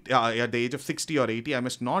of 60 or 80, I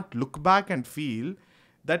must not look back and feel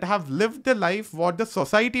that I have lived the life what the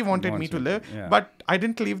society wanted me to live, but I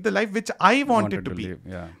didn't live the life which I wanted to be.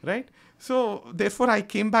 Right? So, therefore, I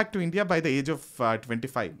came back to India by the age of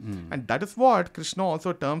 25. And that is what Krishna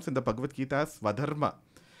also terms in the Bhagavad Gita as Svadharma,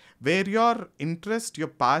 where your interest, your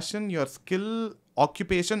passion, your skill,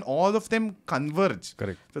 occupation, all of them converge.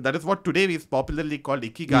 Correct. So that is what today is popularly called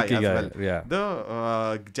Ikigai as well.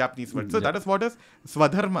 The Japanese word. So that is what is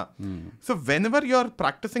Swadharma. So whenever you're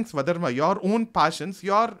practicing Swadharma, your own passions,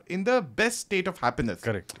 you're in the best state of happiness.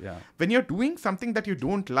 Correct. When you're doing something that you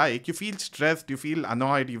don't like, you feel stressed, you feel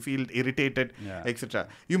annoyed, you feel irritated, etc.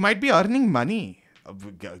 You might be earning money.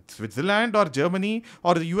 Switzerland or Germany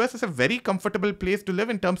or the US is a very comfortable place to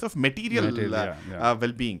live in terms of material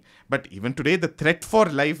well-being. But even today, the threat for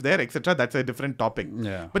life there, etc., that's a different topic.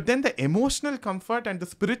 But then the emotional comfort and the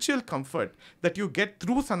spiritual comfort that you get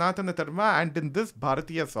through Sanatana Dharma and in this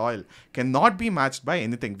Bharatiya soil cannot be matched by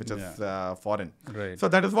anything which is foreign. So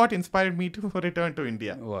that is what inspired me to return to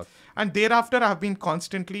India. And thereafter, I have been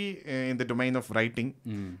constantly in the domain of writing.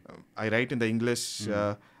 I write in the English,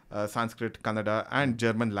 Sanskrit, Kannada, and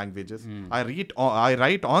German languages. I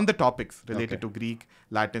write on the topics related to Greek,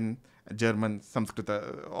 Latin, German, Sanskrit,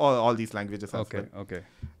 all these languages as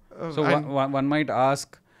well. So one might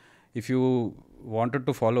ask, if you wanted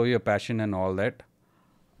to follow your passion and all that,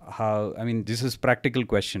 how? I mean, this is practical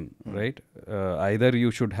question, right? Either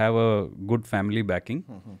you should have a good family backing,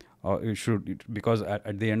 or you should, because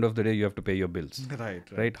at the end of the day you have to pay your bills.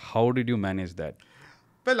 Right? How did you manage that?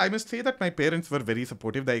 Well, I must say that my parents were very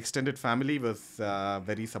supportive. The extended family was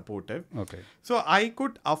very supportive. So I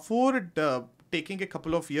could afford taking a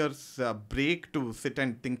couple of years break to sit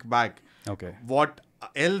and think back what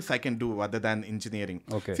else I can do other than engineering.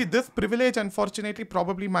 See, this privilege, unfortunately,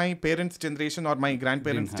 probably my parents' generation or my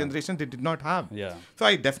grandparents' generation, they did not have. So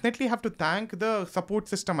I definitely have to thank the support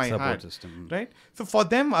system I had. Right? So for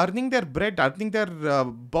them, earning their bread, earning their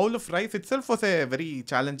bowl of rice itself was a very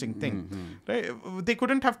challenging thing. Right? They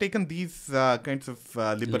couldn't have taken these kinds of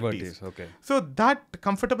liberties. So that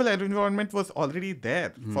comfortable environment was already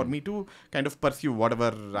there for me to kind of pursue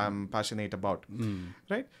whatever I'm passionate about.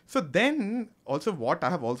 Right? So then also what I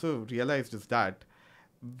have also realized is that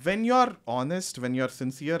when you're honest, when you're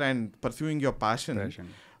sincere and pursuing your passion,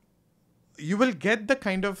 you will get the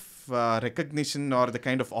kind of recognition or the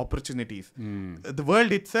kind of opportunities. The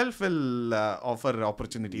world itself will offer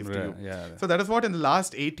opportunities to you. So that is what in the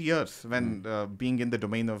last 8 years, when being in the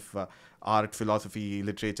domain of art, philosophy,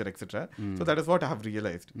 literature, etc. So that is what I have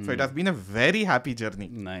realized. So it has been a very happy journey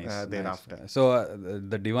thereafter. So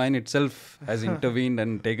the divine itself has intervened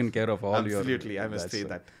and taken care of all your... Absolutely, I must say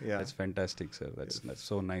that. That's fantastic, sir. That's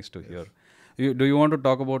so nice to hear. Do you want to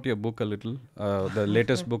talk about your book a little? The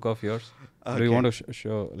latest book of yours? Do you want to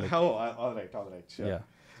show? Like... all right, sure.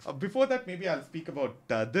 Before that, maybe I'll speak about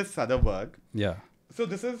this other work. So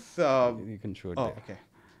this is... you can show it there. Okay.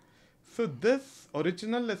 So this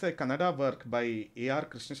original is a Kannada work by A.R.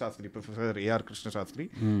 Krishna Shastri, Professor A.R. Krishna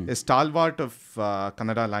Shastri, a stalwart of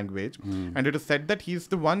Kannada language. And it is said that he is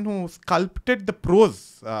the one who sculpted the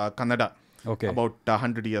prose Kannada. About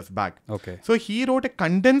 100 years back. So he wrote a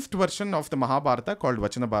condensed version of the Mahabharata called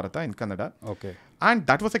Vachana Bharata in Kannada. And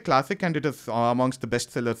that was a classic, and it is amongst the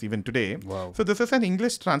bestsellers even today. Wow. So this is an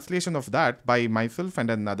English translation of that by myself and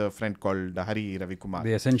another friend called Hari Ravikumar.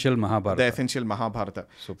 The Essential Mahabharata. The Essential Mahabharata.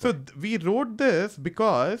 Super. So we wrote this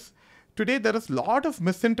because today there is a lot of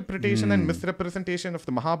misinterpretation and misrepresentation of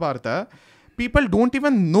the Mahabharata. People don't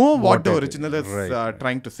even know what the original is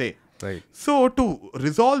trying to say. Right. So to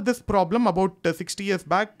resolve this problem, about 60 years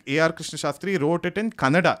back, A.R. Krishna Shastri wrote it in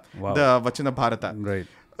Kannada, the Vachana Bharata. Right.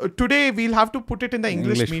 Today we'll have to put it in the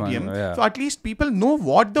English medium, so at least people know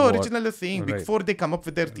what the original is saying before they come up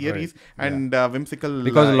with their theories and whimsical.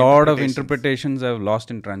 Because a lot of interpretations have lost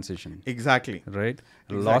in transition. Exactly. Right.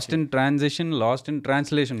 Lost in transition, lost in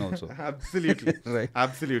translation also. Absolutely. Right.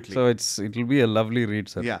 Absolutely. So it will be a lovely read,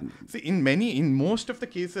 sir. Yeah. See, in most of the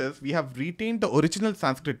cases, we have retained the original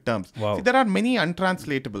Sanskrit terms. Wow. See, there are many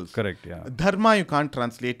untranslatables. Correct. Yeah. Dharma you can't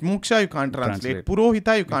translate, moksha you can't translate,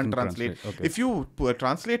 purohita you can't translate. Okay. If you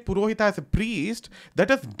translate purohita as a priest,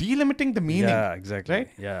 that is delimiting the meaning. Yeah, exactly. Right?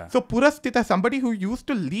 Yeah. So purasthita, somebody who used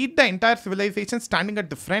to lead the entire civilization standing at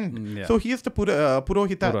the front. So he is the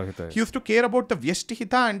purohita. He used to care about the vyashtihita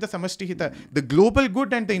and the samashtihita, the global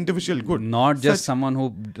good and the individual good. Not just someone who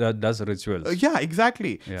does rituals. Yeah,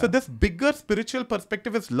 exactly. Yeah. So this bigger spiritual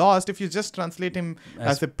perspective is lost if you just translate him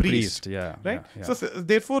as a priest. Yeah. Right? Yeah. So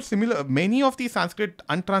therefore, many of these Sanskrit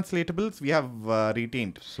untranslatables we have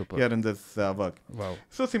retained here in this work. Wow.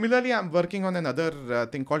 So similarly, I'm working on another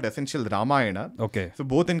thing called Essential Ramayana. Okay. So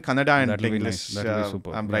both in Kannada and English. Nice. That'll be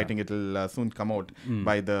super. I'm writing it will soon come out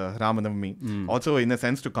by the Ramanavami. Also, in a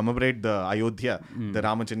sense, to commemorate the Ayodhya, the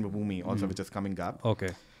Rama Janmabhoomi, also which is coming up. Okay.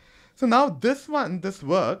 So now this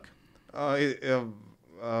work,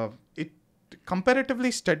 it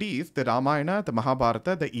comparatively studies the Ramayana, the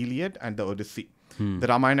Mahabharata, the Iliad, and the Odyssey. The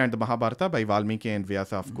Ramayana and the Mahabharata by Valmiki and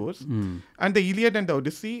Vyasa, of course. And the Iliad and the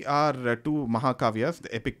Odyssey are two Mahakavyas,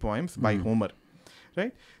 the epic poems by Homer.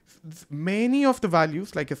 Right? Many of the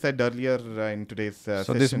values, like I said earlier in today's session.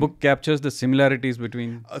 So this book captures the similarities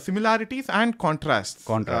between... similarities and contrasts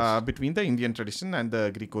between the Indian tradition and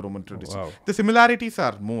the Greco-Roman tradition. Wow. The similarities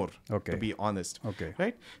are more, to be honest. Okay.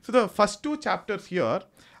 Right? So the first two chapters here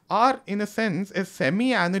are, in a sense, a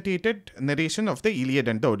semi-annotated narration of the Iliad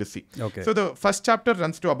and the Odyssey. Okay. So the first chapter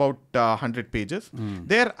runs to about 100 pages.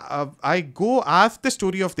 There, I go as the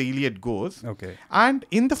story of the Iliad goes. Okay. And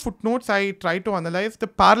in the footnotes, I try to analyze the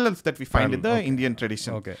parallels that we find in the Indian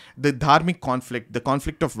tradition. Okay. The dharmic conflict, the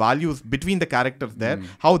conflict of values between the characters there,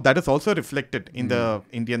 how that is also reflected in the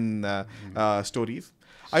Indian stories.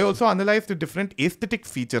 I also analyzed the different aesthetic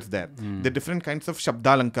features there, the different kinds of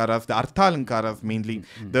shabdalankaras, the arthalankaras mainly,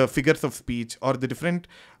 the figures of speech, or the different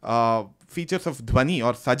features of dhvani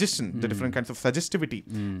or suggestion, the different kinds of suggestivity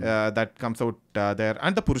that comes out there,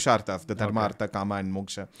 and the purusharthas, the dharma, artha, kama, and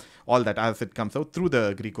moksha, all that as it comes out through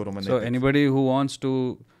the Greco-Roman So epics. anybody who wants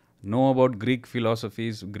to know about Greek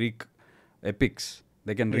philosophies, Greek epics,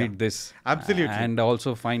 they can read this. Absolutely. And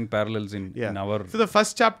also find parallels in our... So the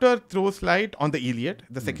first chapter throws light on the Iliad,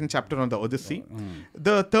 the second chapter on the Odyssey.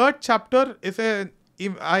 The third chapter is a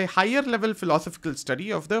higher level philosophical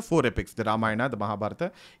study of the four epics, the Ramayana, the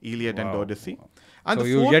Mahabharata, Iliad and the Odyssey. And so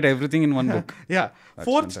you get everything in one book.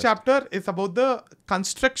 Fourth chapter is about the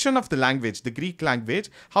construction of the language, the Greek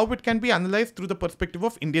language, how it can be analyzed through the perspective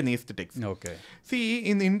of Indian aesthetics. Okay. See,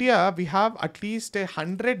 in India, we have at least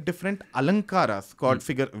 100 different alankaras called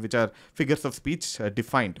which are figures of speech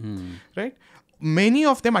defined. Right? Many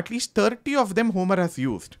of them, at least 30 of them, Homer has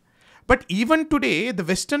used. But even today, the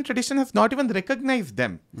Western tradition has not even recognized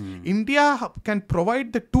them. India can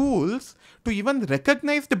provide the tools to even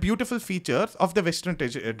recognize the beautiful features of the Western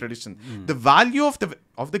tradition. The value of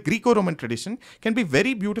the Greco-Roman tradition can be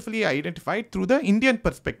very beautifully identified through the Indian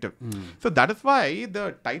perspective. So that is why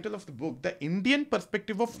the title of the book, The Indian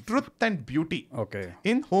Perspective of Truth and Beauty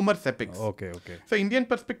in Homer's epics. So Indian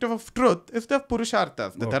perspective of truth is the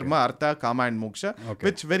Purusharthas, the Dharma, Artha, Kama and Moksha,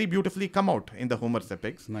 which very beautifully come out in the Homer's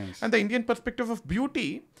epics. Nice. And the Indian perspective of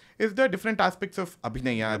beauty is the different aspects of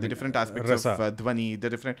Abhinaya, the different aspects of Dhvani, the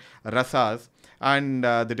different rasas, and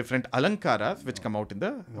the different alankaras which come out in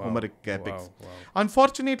the Homeric epics.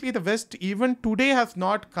 Unfortunately, the West even today has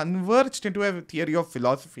not converged into a theory of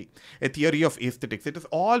philosophy, a theory of aesthetics. It is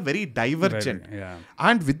all very divergent.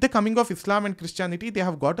 And with the coming of Islam and Christianity, they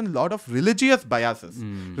have gotten a lot of religious biases.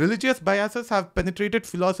 Religious biases have penetrated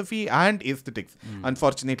philosophy and aesthetics,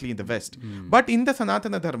 unfortunately, in the West. But in the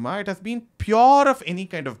Sanatana Dharma, it has been pure of any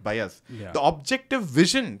kind of bias. The objective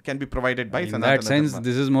vision can be provided by Sanatana Dharma. In that sense,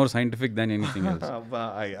 this is more scientific than anything else.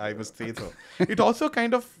 I must say so. It also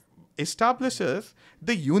kind of establishes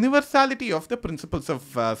the universality of the principles of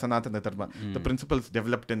Sanatana Dharma, the principles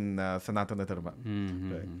developed in Sanatana Dharma.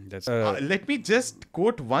 Right. Let me just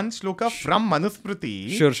quote one shloka from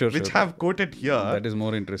Manusmriti, which I have quoted here. That is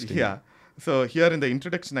more interesting. Yeah. So here in the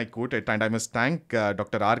introduction I quote it, and I must thank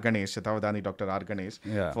Dr. R. Ganesh, Shatavadani Dr. R. Ganesh,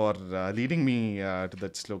 for leading me to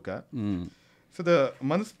that shloka. So the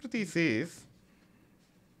Manusmriti says,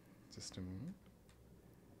 just a moment.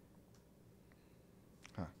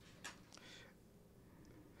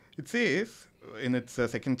 It says in its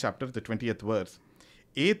second chapter, the 20th verse,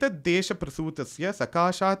 Etad desha prasutasya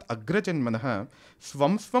sakashat agrajanmanah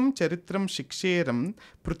swam charitram shiksheram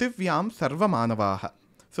prutivyam sarvamanavaha.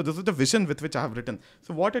 So this is the vision with which I have written.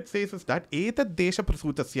 So what it says is that Etad desha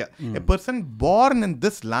prasutasya, a person born in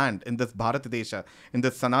this land, in this Bharat desha, in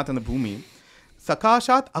this Sanatana Bhumi,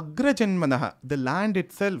 sakashat agrajanmanah, the land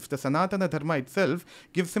itself, the Sanatana Dharma itself,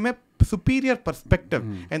 gives him a superior perspective,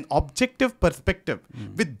 an objective perspective.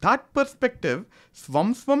 With that perspective,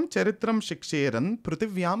 swam charitram shiksheran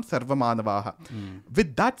prutivyam sarvamanavaha.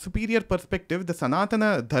 With that superior perspective, the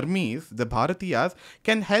Sanatana Dharmis, the Bharatiyas,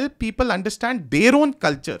 can help people understand their own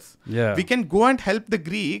cultures. We can go and help the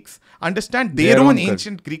Greeks understand their own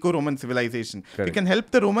ancient Greco-Roman civilization. We can help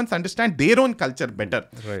the Romans understand their own culture better.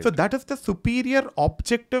 So that is the superior,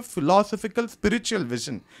 objective, philosophical, spiritual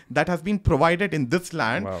vision that has been provided in this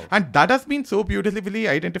land. And that has been so beautifully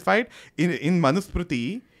identified in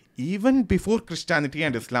Manusmriti even before Christianity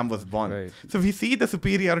and Islam was born. So we see the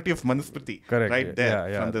superiority of Manusmriti right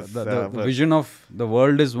there. From this, the vision of the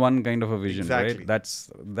world is one kind of a vision, right? That's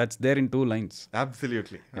there in 2 lines.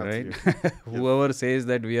 Absolutely. Right? Whoever says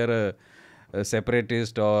that we are a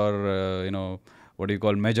separatist or, what do you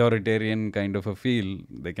call, majoritarian kind of a feel,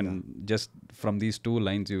 they can just from these 2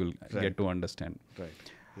 lines you will get to understand.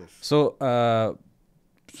 So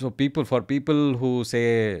for people who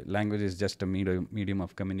say language is just a medium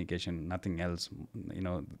of communication, nothing else,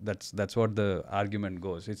 that's what the argument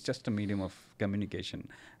goes. It's just a medium of communication,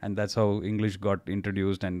 and that's how English got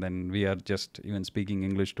introduced, and then we are just even speaking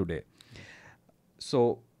English today.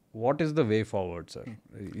 So what is the way forward, sir?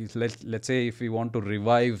 Let's say if we want to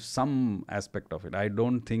revive some aspect of it, I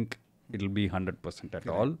don't think it'll be 100% at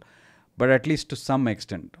all, but at least to some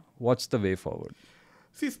extent, what's the way forward?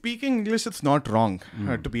 See, speaking English is not wrong,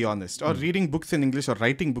 to be honest. Or reading books in English or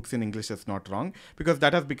writing books in English is not wrong, because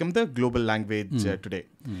that has become the global language today.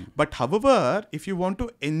 But however, if you want to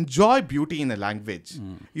enjoy beauty in a language,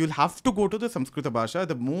 you'll have to go to the Samskrita Bhasha,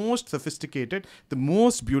 the most sophisticated, the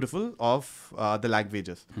most beautiful of the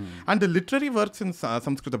languages. And the literary works in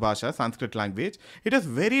Samskrita Bhasha, Sanskrit language, it is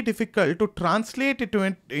very difficult to translate it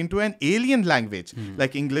into an alien language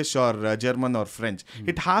like English or German or French.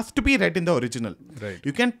 It has to be read in the original.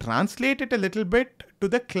 You can translate it a little bit to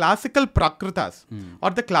the classical Prakritas or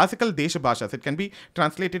the classical Desha Bhashas. It can be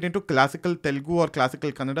translated into classical Telugu or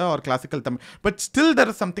classical Kannada or classical Tamil. But still there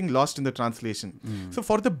is something lost in the translation. So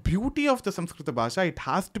for the beauty of the Samskrita Bhasha, it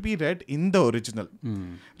has to be read in the original.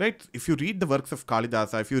 Right? If you read the works of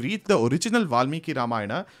Kalidasa, if you read the original Valmiki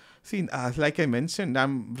Ramayana, see, like I mentioned,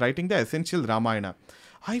 I'm writing the essential Ramayana.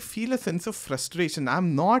 I feel a sense of frustration.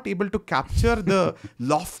 I'm not able to capture the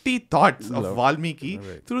lofty thoughts of Valmiki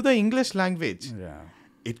through the English language.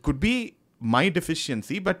 It could be my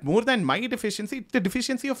deficiency, but more than my deficiency, it's the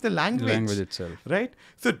deficiency of the language. Language itself. Right?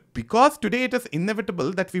 So, because today it is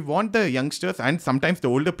inevitable that we want the youngsters and sometimes the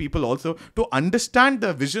older people also to understand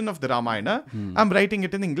the vision of the Ramayana, I'm writing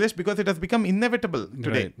it in English because it has become inevitable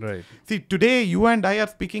today. See, today you and I are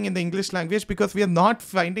speaking in the English language because we are not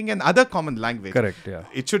finding another common language.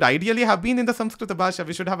 It should ideally have been in the Samskrita Bhasha.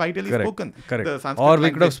 We should have ideally spoken the Sanskrit or we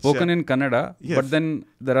could have spoken in Kannada, but then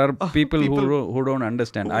there are people who don't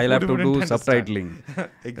understand. I'll have to do subtitling.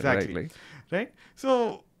 Exactly. Right?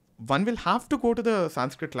 So one will have to go to the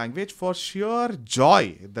Sanskrit language for sheer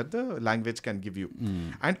joy that the language can give you.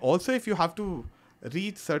 And also if you have to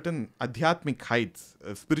reach certain adhyatmic heights,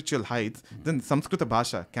 spiritual heights, then Samskrita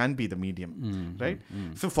Bhasha can be the medium, right?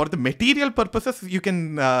 So for the material purposes, you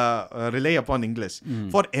can rely upon English.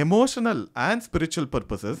 For emotional and spiritual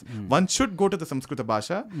purposes, one should go to the Samskrita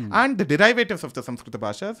Bhasha and the derivatives of the Samskrita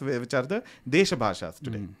Bhashas, which are the Desha Bhashas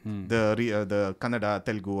today. The Kannada,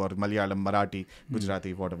 Telugu or Malayalam, Marathi,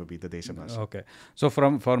 Gujarati, whatever be the Desha Bhasha. Okay. So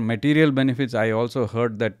for material benefits, I also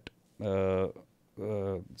heard that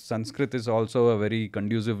Sanskrit is also a very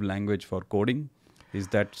conducive language for coding. Is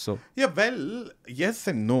that so? Yeah, well, yes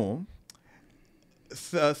and no.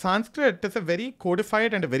 Sanskrit is a very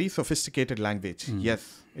codified and a very sophisticated language.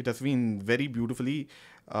 Yes, it has been very beautifully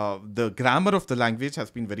the grammar of the language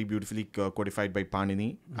has been very beautifully codified by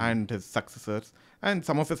Panini and his successors, and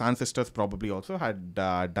some of his ancestors probably also had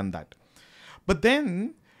done that. But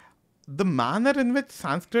then the manner in which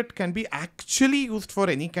Sanskrit can be actually used for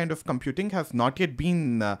any kind of computing has not yet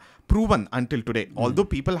been proven until today. Although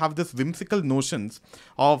people have this whimsical notions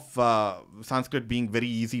of Sanskrit being very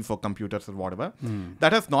easy for computers or whatever,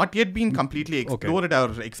 that has not yet been completely explored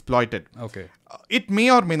or exploited. It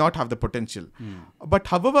may or may not have the potential. But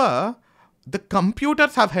however, the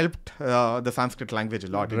computers have helped the Sanskrit language a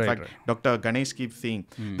lot. In fact, Dr. Ganesh keeps saying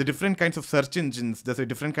the different kinds of search engines, there's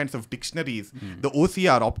different kinds of dictionaries, the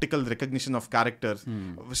OCR, optical recognition of characters,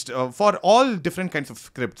 for all different kinds of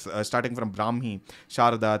scripts, starting from Brahmi,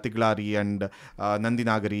 Sharada, Tiglari, and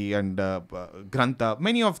Nandinagari, and Grantha.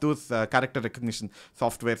 Many of those character recognition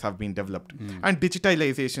softwares have been developed. And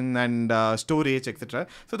digitalization and storage, etc.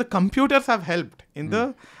 So the computers have helped in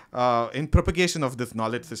the in propagation of this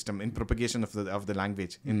knowledge system, in propagation of the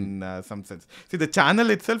language in some sense. See, the channel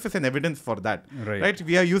itself is an evidence for that. Right?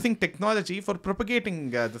 We are using technology for propagating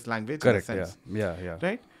this language. Correct. In a sense. Yeah.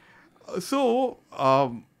 Right? So,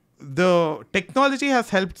 the technology has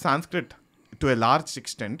helped Sanskrit to a large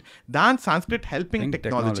extent than Sanskrit helping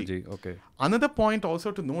technology. Another point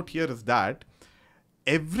also to note here is that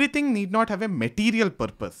everything need not have a material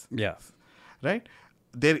purpose. Right?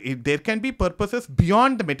 There can be purposes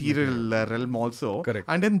beyond the material realm also.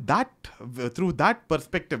 And in that, through that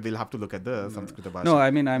perspective, we'll have to look at the Sanskrit Bhasha. No,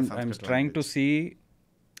 I mean, I'm trying to see,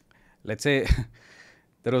 let's say,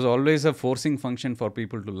 there was always a forcing function for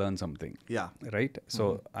people to learn something. Right?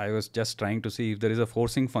 So I was just trying to see if there is a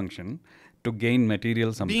forcing function to gain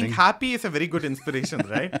material something. Being happy is a very good inspiration,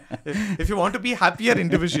 right? If you want to be happier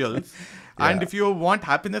individuals, and if you want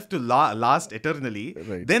happiness to last eternally,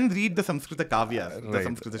 then read the Samskrita Kavyas, the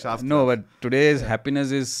Samskrita Shastras. No, but today's happiness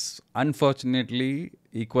is unfortunately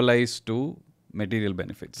equalized to material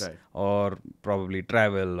benefits, or probably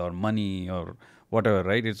travel or money or whatever,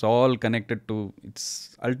 right? It's all connected to,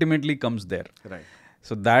 it's ultimately comes there.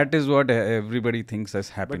 So that is what everybody thinks as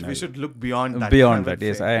happiness. But we should look beyond that. Beyond that,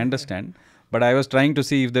 yes, I understand. But I was trying to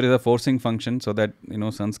see if there is a forcing function so that,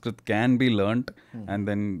 Sanskrit can be learnt. And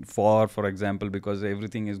then for example, because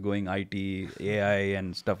everything is going IT, AI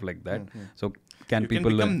and stuff like that. So can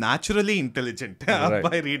people become learn? Naturally intelligent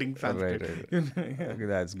by reading Sanskrit. Okay,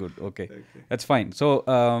 that's good. Okay. That's fine. So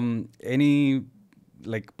any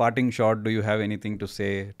parting shot, do you have anything to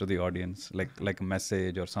say to the audience? Like a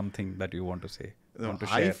message or something that you want to say?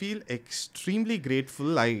 I feel extremely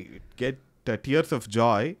grateful. I get tears of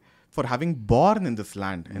joy for having born in this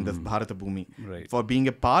land, in this Bharata Bhumi, for being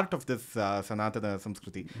a part of this Sanatana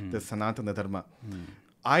Samskriti, this Sanatana Dharma.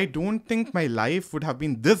 I don't think my life would have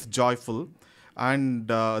been this joyful and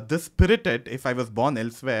this spirited if I was born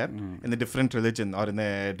elsewhere in a different religion or in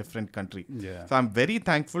a different country. So I'm very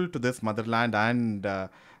thankful to this motherland and to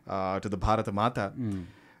the Bharata Mata.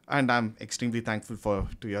 And I'm extremely thankful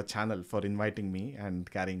to your channel for inviting me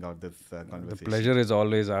and carrying out this conversation. The pleasure is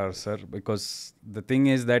always ours, sir, because the thing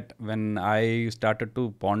is that when I started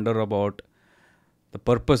to ponder about the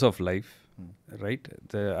purpose of life, right?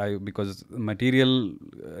 Because material,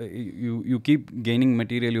 you keep gaining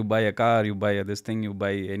material, you buy a car, you buy this thing, you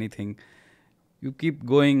buy anything. You keep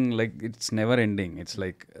going, like it's never ending. It's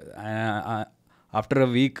like... after a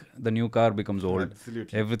week, the new car becomes old.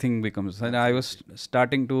 Absolutely. Everything becomes... And I was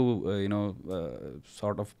starting to,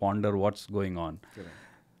 sort of ponder what's going on.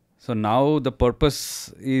 So now the purpose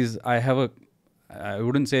is, I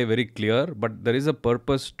wouldn't say very clear, but there is a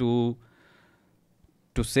purpose to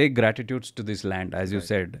say gratitudes to this land, as you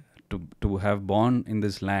said. To have born in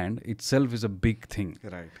this land itself is a big thing.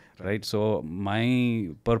 Right. So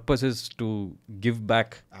my purpose is to give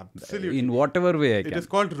back in whatever way I can. It is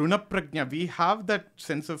called Runa Prajna. We have that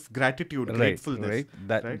sense of gratitude, gratefulness.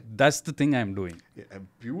 That's the thing I'm doing.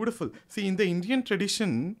 Beautiful. See, in the Indian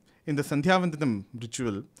tradition, in the Sandhya Vandanam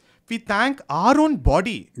ritual, we thank our own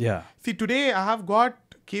body. See, today I have got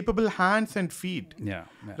capable hands and feet.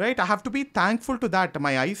 Right? I have to be thankful to that.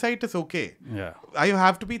 My eyesight is okay. I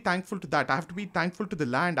have to be thankful to that. I have to be thankful to the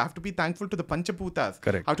land. I have to be thankful to the Panchaputas.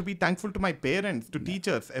 I have to be thankful to my parents, to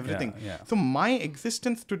teachers, everything. So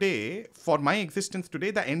for my existence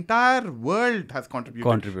today, the entire world has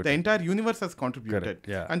contributed. The entire universe has contributed.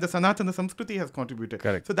 And the Sanatana Samskriti has contributed.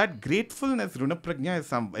 So that gratefulness, Runa Prajna,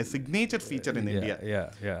 is a signature feature in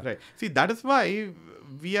India. Right. See, that is why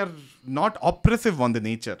we are not oppressive on the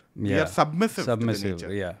nature. We are submissive to the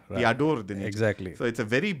nature. We adore the nature. Exactly. So it's a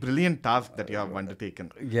very brilliant task that you have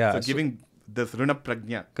undertaken. So giving this Runa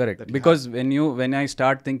Prajna. Correct. Because when I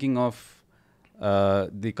start thinking of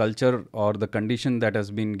the culture or the condition that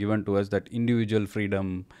has been given to us, that individual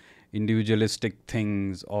freedom, individualistic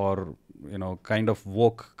things, or kind of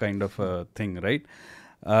woke kind of a thing, right?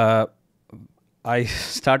 I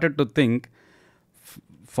started to think,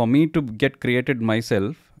 for me to get created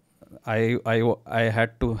myself, I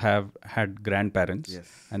had to have had grandparents,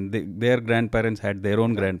 and their grandparents had their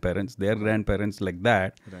own grandparents, their grandparents, like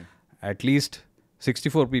that. At least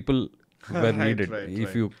 64 people were needed.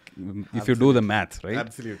 If you do the math, right?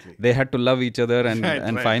 Absolutely. They had to love each other,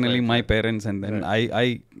 and finally my parents, and then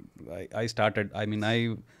I started. I mean,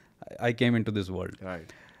 I came into this world.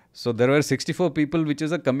 Right. So there were 64 people, which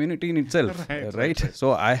is a community in itself, right?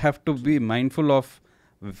 So I have to be mindful of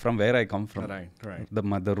from where I come from,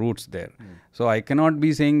 the roots there. So I cannot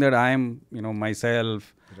be saying that I am,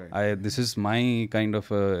 myself. This is my kind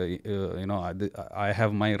of, I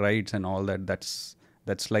have my rights and all that. That's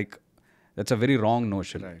a very wrong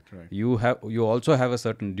notion. You also have a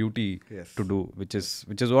certain duty to do, which is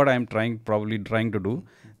what I am probably trying to do.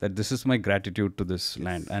 That this is my gratitude to this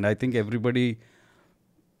land, and I think everybody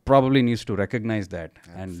probably needs to recognize that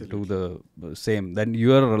and do the same. Then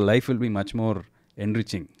your life will be much more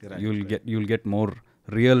enriching. You'll get more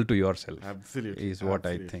real to yourself. Absolutely. Is what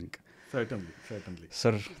I think. Certainly.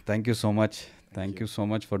 Sir, thank you so much. Thank you so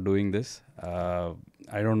much for doing this. I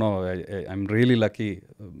don't know. I'm really lucky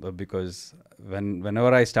because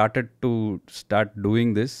whenever I started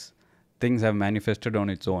doing this, things have manifested on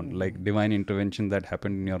its own, like divine intervention that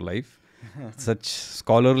happened in your life. Such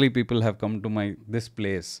scholarly people have come to this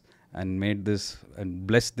place and made this and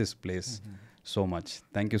blessed this place so much.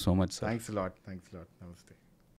 Thank you so much, sir. Thanks a lot. Namaste.